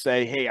to you and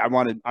say, "Hey, I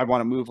want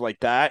to move like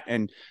that"?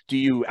 And do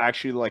you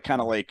actually like kind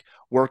of like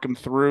work them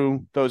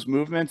through those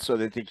movements so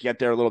that they get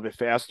there a little bit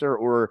faster,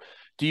 or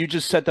do you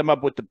just set them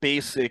up with the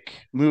basic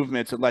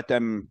movements and let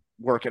them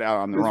work it out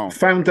on their own?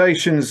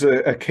 Foundations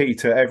are key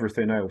to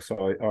everything else,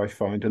 I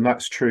find, and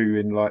that's true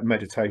in like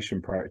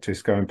meditation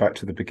practice, going back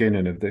to the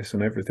beginning of this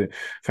and everything.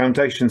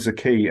 Foundations are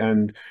key,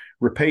 and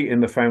repeating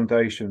the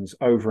foundations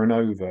over and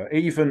over,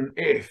 even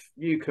if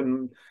you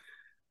can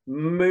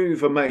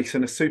move a mace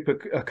in a super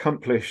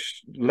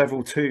accomplished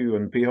level 2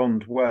 and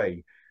beyond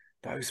way,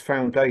 those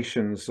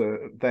foundations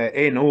they're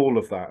in all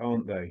of that,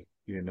 aren't they?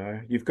 You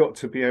know, you've got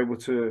to be able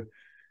to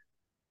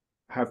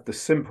have the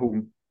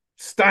simple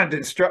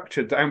standing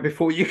structure down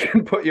before you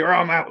can put your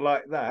arm out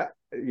like that.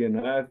 You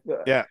know,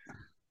 yeah.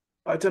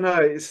 I don't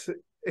know.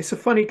 It's a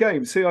funny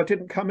game. See, I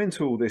didn't come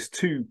into all this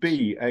to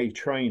be a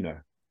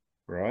trainer,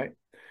 right?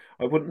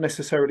 I wouldn't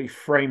necessarily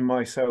frame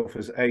myself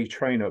as a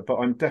trainer, but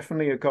I'm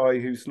definitely a guy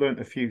who's learnt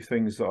a few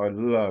things that I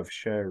love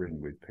sharing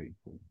with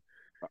people.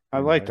 I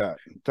like that.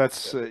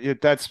 That's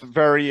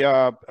very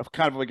kind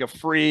of like a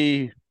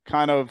free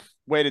kind of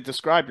way to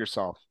describe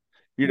yourself.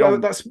 You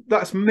don't.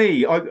 That's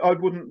me. I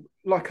wouldn't,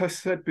 like I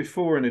said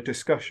before in a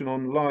discussion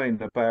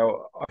online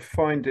about, I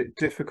find it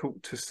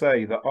difficult to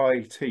say that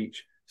I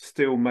teach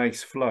still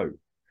mace flow,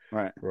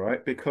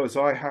 right? Because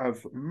I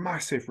have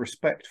massive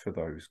respect for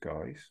those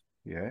guys.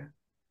 Yeah.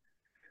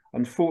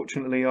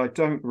 Unfortunately, I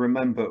don't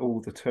remember all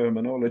the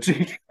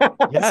terminology.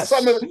 Yes,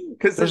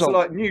 because there's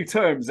like new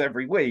terms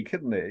every week,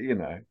 isn't it? You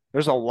know,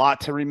 there's a lot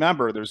to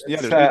remember. There's new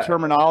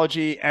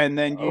terminology, and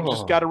then you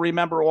just got to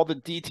remember all the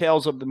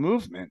details of the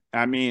movement.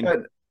 I mean,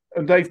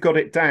 and they've got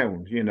it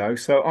down, you know.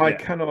 So I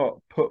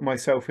cannot put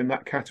myself in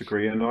that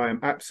category, and I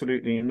am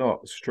absolutely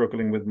not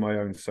struggling with my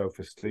own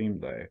self-esteem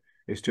there.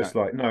 It's just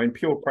like, no, in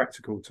pure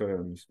practical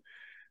terms,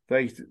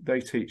 they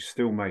teach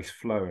still mace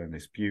flow, and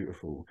it's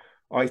beautiful.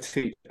 I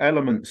teach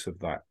elements of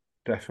that,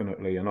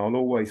 definitely, and I'll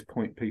always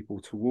point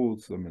people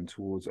towards them and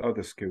towards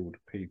other skilled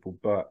people.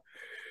 But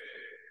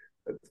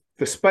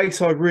the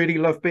space I really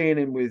love being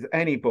in with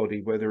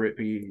anybody, whether it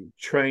be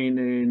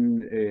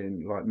training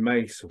in like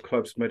mace or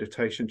clubs,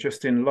 meditation,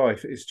 just in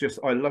life, it's just,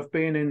 I love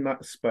being in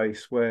that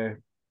space where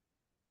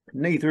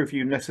neither of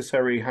you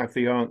necessarily have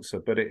the answer,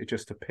 but it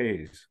just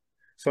appears.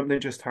 Something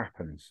just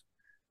happens.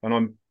 And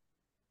I'm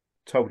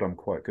told I'm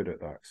quite good at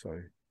that. So,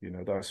 you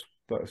know, that's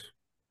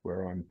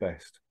where I'm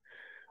best.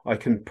 I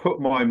can put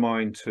my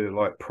mind to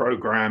like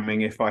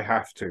programming if I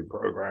have to,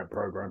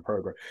 program,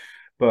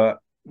 but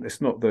it's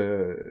not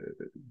the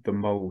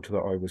mold that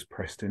I was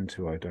pressed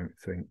into, I don't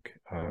think.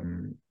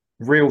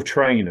 Real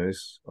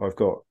trainers, I've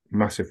got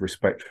massive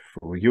respect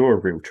for. You're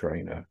a real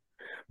trainer.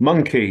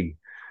 Monkey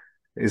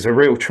is a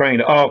real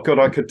trainer. Oh God,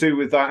 I could do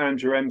with that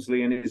Andrew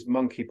Emsley and his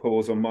monkey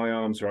paws on my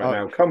arms right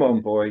now. Come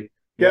on, boy,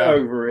 get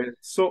over it.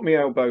 Sort me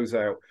elbows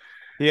out.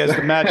 He has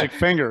the magic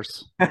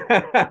fingers.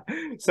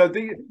 So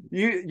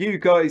you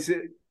guys,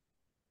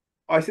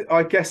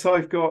 I guess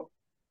I've got,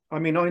 I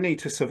mean, I need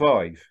to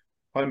survive.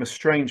 I'm a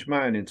strange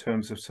man in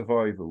terms of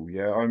survival.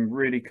 Yeah, I'm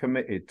really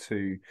committed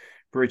to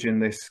bridging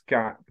this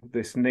gap,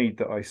 this need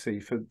that I see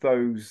for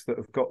those that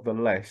have got the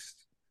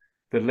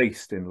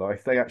least in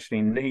life. They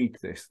actually need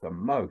this the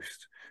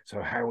most. So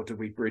how do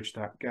we bridge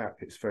that gap?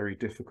 It's very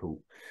difficult.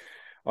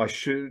 I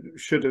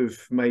should have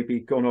maybe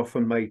gone off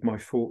and made my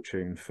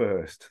fortune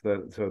first,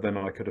 so then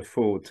I could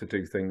afford to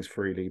do things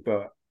freely.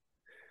 But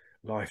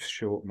life's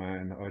short,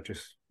 man. I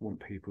just want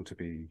people to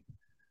be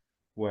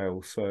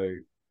well. So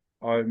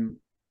I'm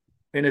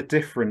in a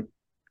different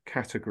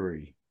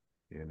category,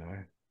 you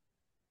know.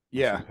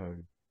 Yeah.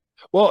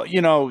 Well,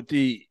 you know,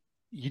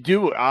 you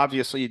do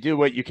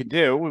what you can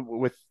do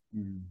with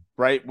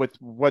right, with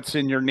what's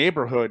in your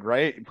neighborhood,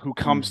 right? Who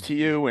comes to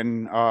you.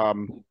 And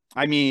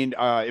I mean,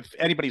 if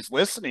anybody's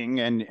listening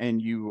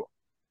and you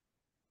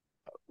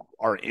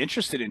are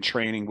interested in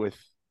training with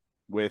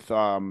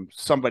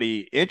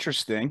somebody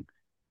interesting,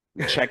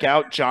 check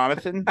out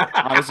Jonathan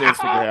on his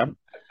Instagram,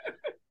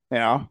 you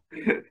know,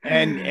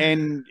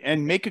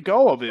 and make a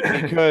go of it,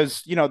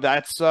 because you know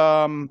that's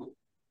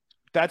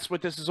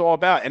what this is all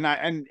about.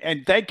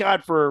 And thank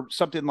God for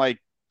something like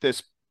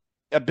this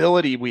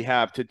ability we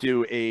have to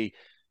do a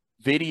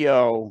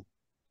video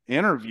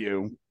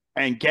interview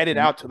and get it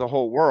out to the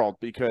whole world,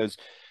 because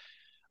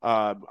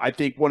I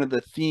think one of the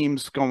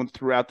themes going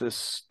throughout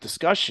this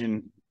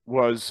discussion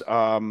was,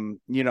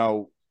 you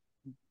know,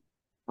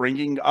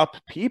 bringing up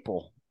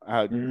people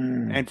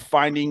and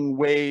finding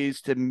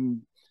ways to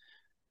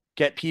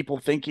get people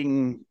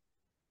thinking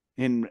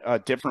in a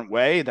different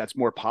way that's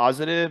more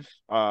positive,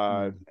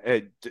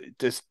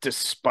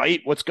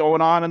 despite what's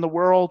going on in the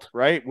world,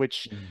 right?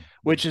 Which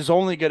is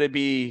only going to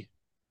be,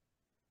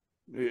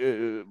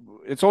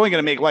 it's only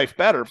going to make life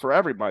better for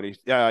everybody,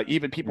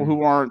 even people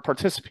who aren't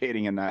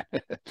participating in that.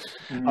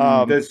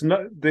 There's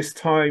no, this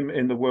time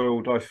in the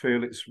world, I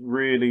feel it's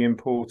really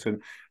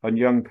important, and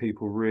young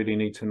people really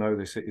need to know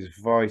this. It is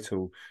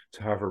vital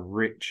to have a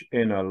rich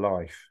inner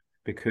life,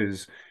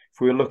 because if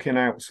we're looking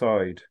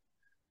outside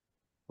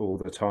all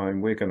the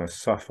time, we're going to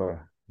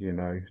suffer, you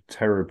know,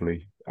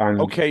 terribly. And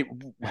okay,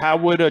 how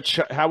would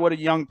a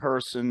young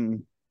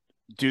person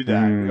do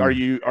that? Are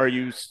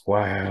you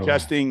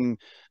suggesting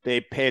they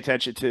pay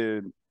attention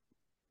to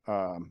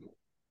a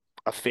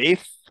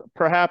faith,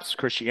 perhaps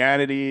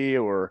Christianity,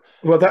 or?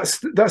 Well,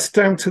 that's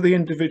down to the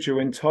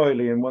individual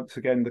entirely, and once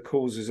again the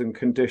causes and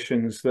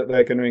conditions that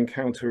they're going to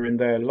encounter in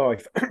their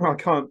life. I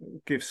can't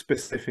give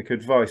specific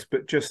advice,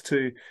 but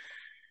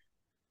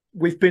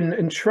we've been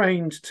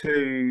entrained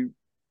to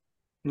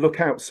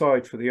look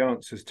outside for the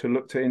answers, to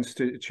look to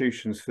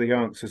institutions for the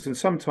answers, and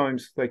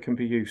sometimes they can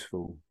be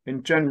useful.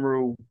 In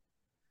general,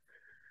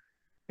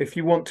 if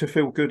you want to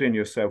feel good in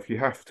yourself, you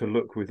have to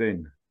look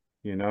within,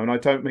 you know, and I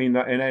don't mean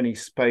that in any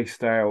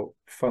spaced out,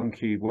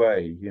 funky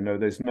way. You know,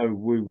 there's no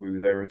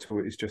woo-woo there at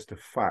all. It's just a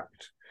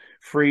fact.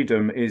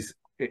 Freedom it's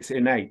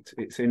innate,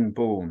 it's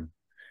inborn.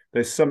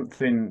 There's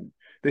something,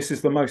 this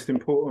is the most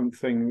important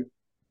thing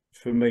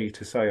for me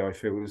to say, I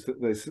feel, is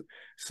that there's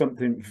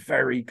something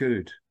very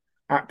good,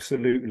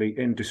 absolutely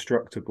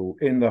indestructible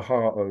in the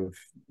heart of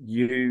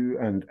you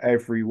and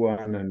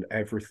everyone and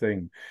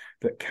everything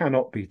that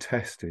cannot be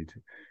tested.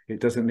 It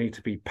doesn't need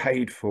to be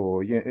paid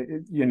for.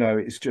 You know,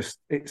 it's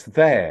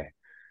there.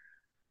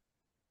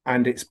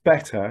 And it's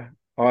better,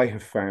 I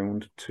have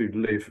found, to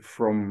live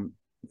from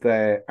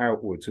there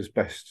outwards as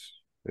best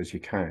as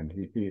you can,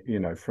 you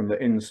know, from the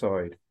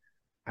inside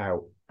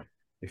out.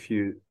 If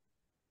you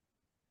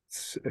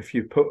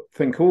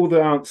think all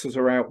the answers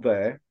are out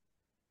there,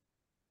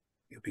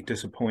 you'll be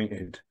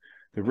disappointed.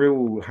 The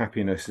real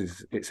happiness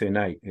it's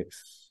innate.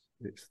 It's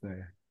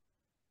there.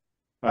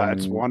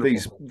 That's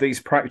wonderful. These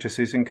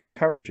practices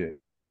encourage it,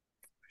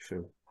 I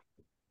feel.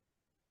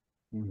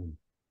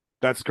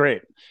 That's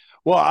great.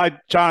 Well,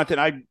 Jonathan,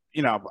 I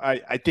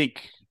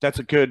think that's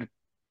a good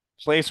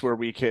place where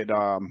we could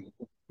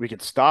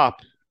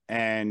stop.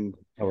 And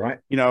all right,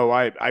 you know,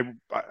 I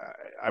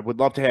would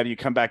love to have you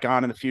come back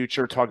on in the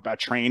future, talk about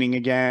training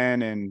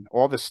again and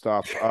all this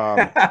stuff.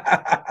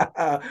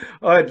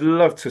 I'd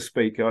love to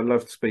speak. I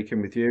loved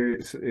speaking with you.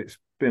 It's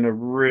been a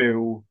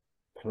real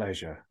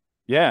pleasure.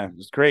 Yeah,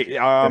 it's great.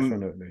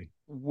 Definitely.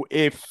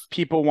 If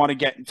people want to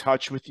get in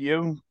touch with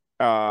you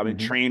and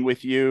train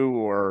with you,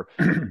 or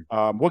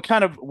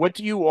what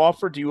do you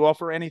offer? Do you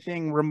offer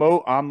anything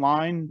remote,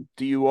 online?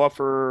 Do you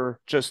offer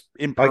just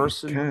in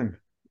person? I can.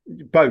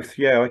 Both.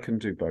 Yeah, I can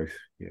do both.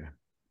 Yeah.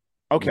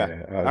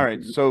 Okay. Yeah, all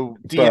right. So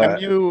DM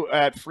you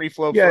at Free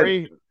Flow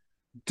Free.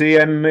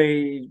 DM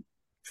me.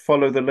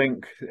 Follow the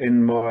link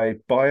in my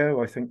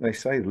bio. I think they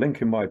say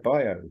link in my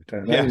bio.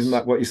 Don't know. Yes. Isn't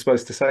that what you're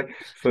supposed to say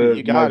for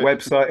my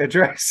website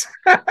address?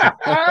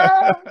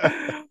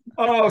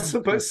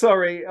 But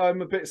sorry,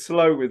 I'm a bit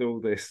slow with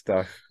all this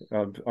stuff.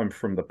 I'm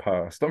from the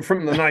past. I'm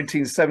from the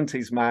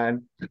 1970s,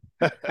 man.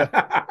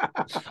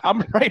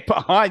 I'm right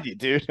behind you,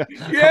 dude.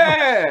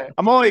 Yeah,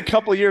 I'm only a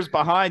couple of years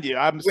behind you.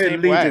 We're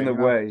leading the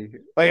way.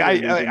 Like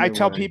I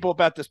tell people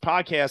about this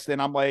podcast,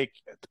 and I'm like,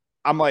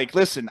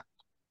 listen,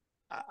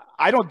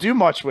 I don't do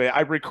much with it.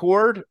 I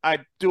record. I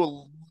do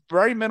a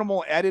very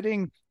minimal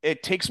editing.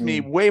 It takes me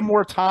way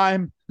more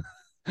time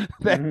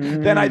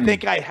than I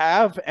think I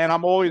have, and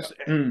I'm always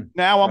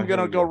now I'm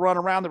gonna go run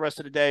around the rest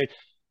of the day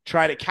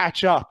trying to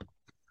catch up.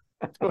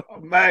 Oh,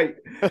 mate.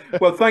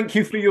 Well, thank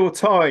you for your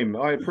time.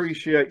 I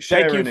appreciate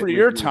sharing Thank you for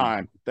your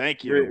time.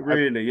 Thank you.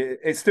 Really,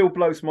 it still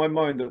blows my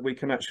mind that we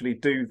can actually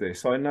do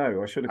this. I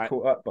know I should have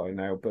caught up by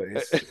now, but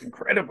it's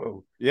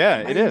incredible. Yeah,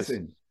 amazing.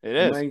 It is. It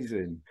is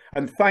amazing.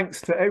 And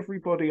thanks to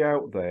everybody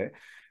out there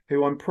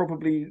who I'm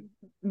probably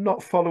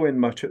not following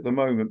much at the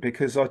moment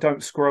because I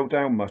don't scroll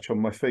down much on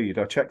my feed.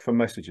 I check for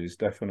messages,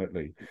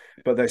 definitely.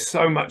 But there's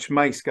so much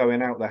mace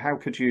going out there. How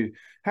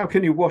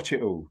can you watch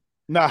it all?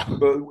 No.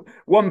 But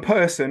one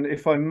person,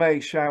 if I may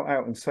shout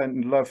out and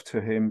send love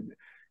to him,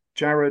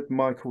 Jared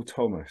Michael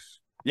Thomas.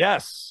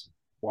 Yes.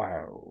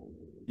 Wow.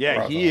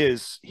 Yeah, brother.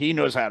 He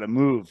knows how to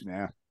move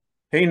now.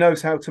 He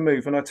knows how to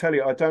move. And I tell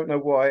you, I don't know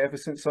why, ever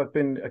since I've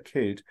been a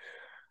kid,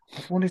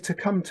 I've wanted to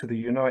come to the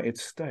United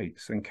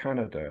States and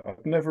Canada.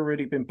 I've never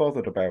really been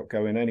bothered about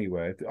going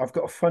anywhere. I've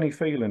got a funny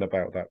feeling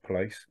about that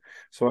place.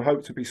 So I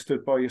hope to be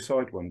stood by your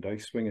side one day,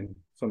 swinging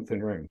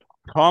something around.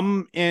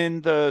 Come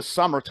in the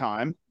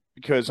summertime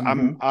because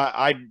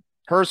I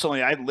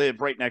personally, I live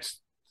right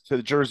next to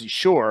the Jersey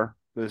Shore,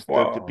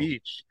 the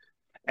beach.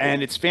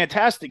 And it's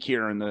fantastic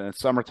here in the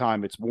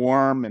summertime. It's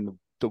warm and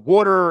the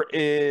water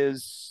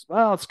is,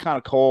 well, it's kind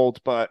of cold,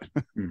 but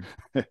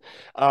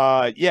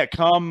yeah,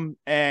 come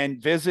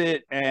and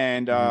visit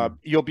and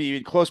you'll be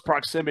in close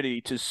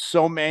proximity to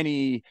so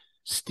many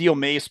steel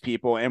mace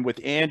people. And with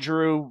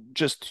Andrew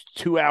just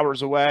 2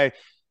 hours away,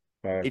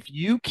 if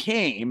you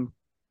came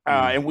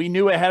and we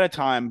knew ahead of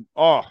time,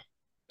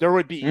 there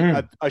would be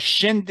a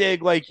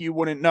shindig like you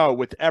wouldn't know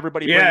with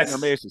everybody bringing their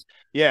maces.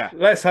 Yeah.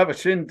 Let's have a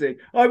shindig.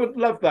 I would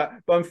love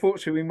that. But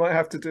unfortunately, we might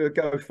have to do a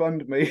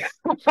GoFundMe.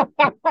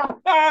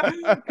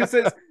 Because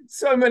there's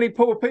so many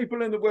poor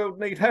people in the world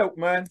need help,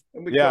 man.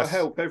 And we've got to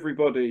help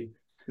everybody.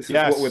 This is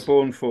what we're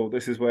born for.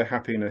 This is where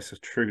happiness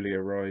truly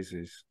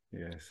arises.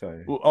 Yeah.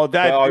 So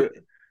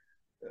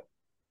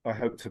I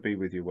hope to be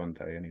with you one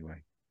day anyway.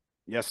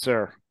 Yes,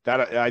 sir.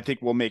 That I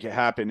think will make it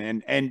happen.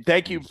 And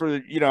thank you for,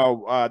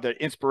 the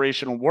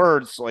inspirational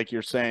words, like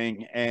you're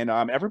saying. And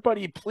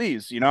everybody,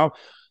 please,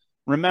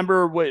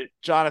 remember what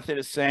Jonathan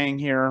is saying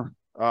here.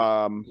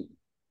 And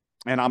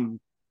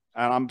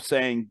I'm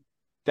saying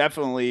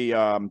definitely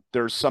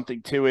there's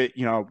something to it.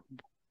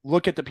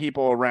 Look at the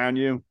people around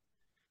you,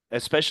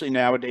 especially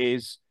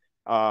nowadays,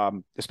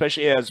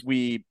 especially as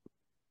we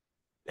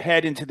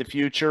head into the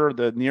future,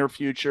 the near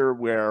future,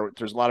 where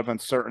there's a lot of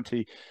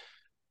uncertainty.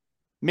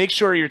 Make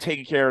sure you're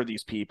taking care of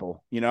these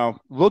people,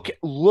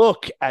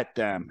 look at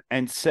them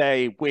and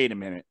say, wait a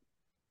minute,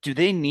 do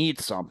they need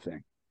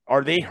something?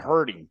 Are they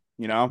hurting?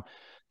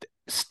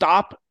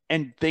 Stop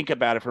and think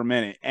about it for a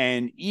minute.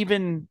 And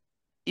even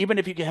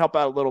if you can help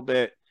out a little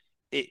bit,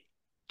 it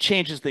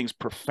changes things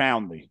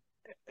profoundly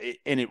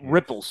and it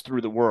ripples through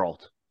the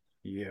world.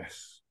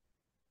 Yes.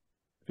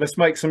 Let's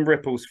make some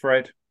ripples,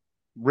 Fred.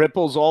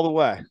 Ripples all the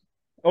way.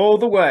 All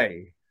the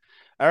way.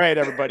 All right,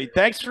 everybody.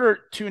 Thanks for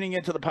tuning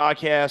into the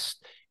podcast.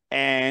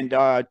 And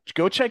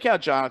go check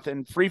out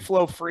Jonathan, Free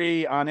Flow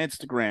Free on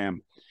Instagram.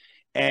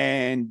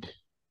 And,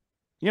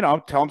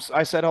 tell him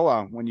I said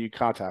hello when you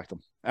contact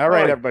him. All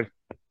right, everybody.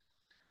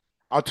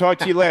 I'll talk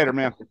to you later,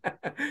 man.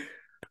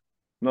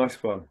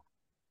 Nice one.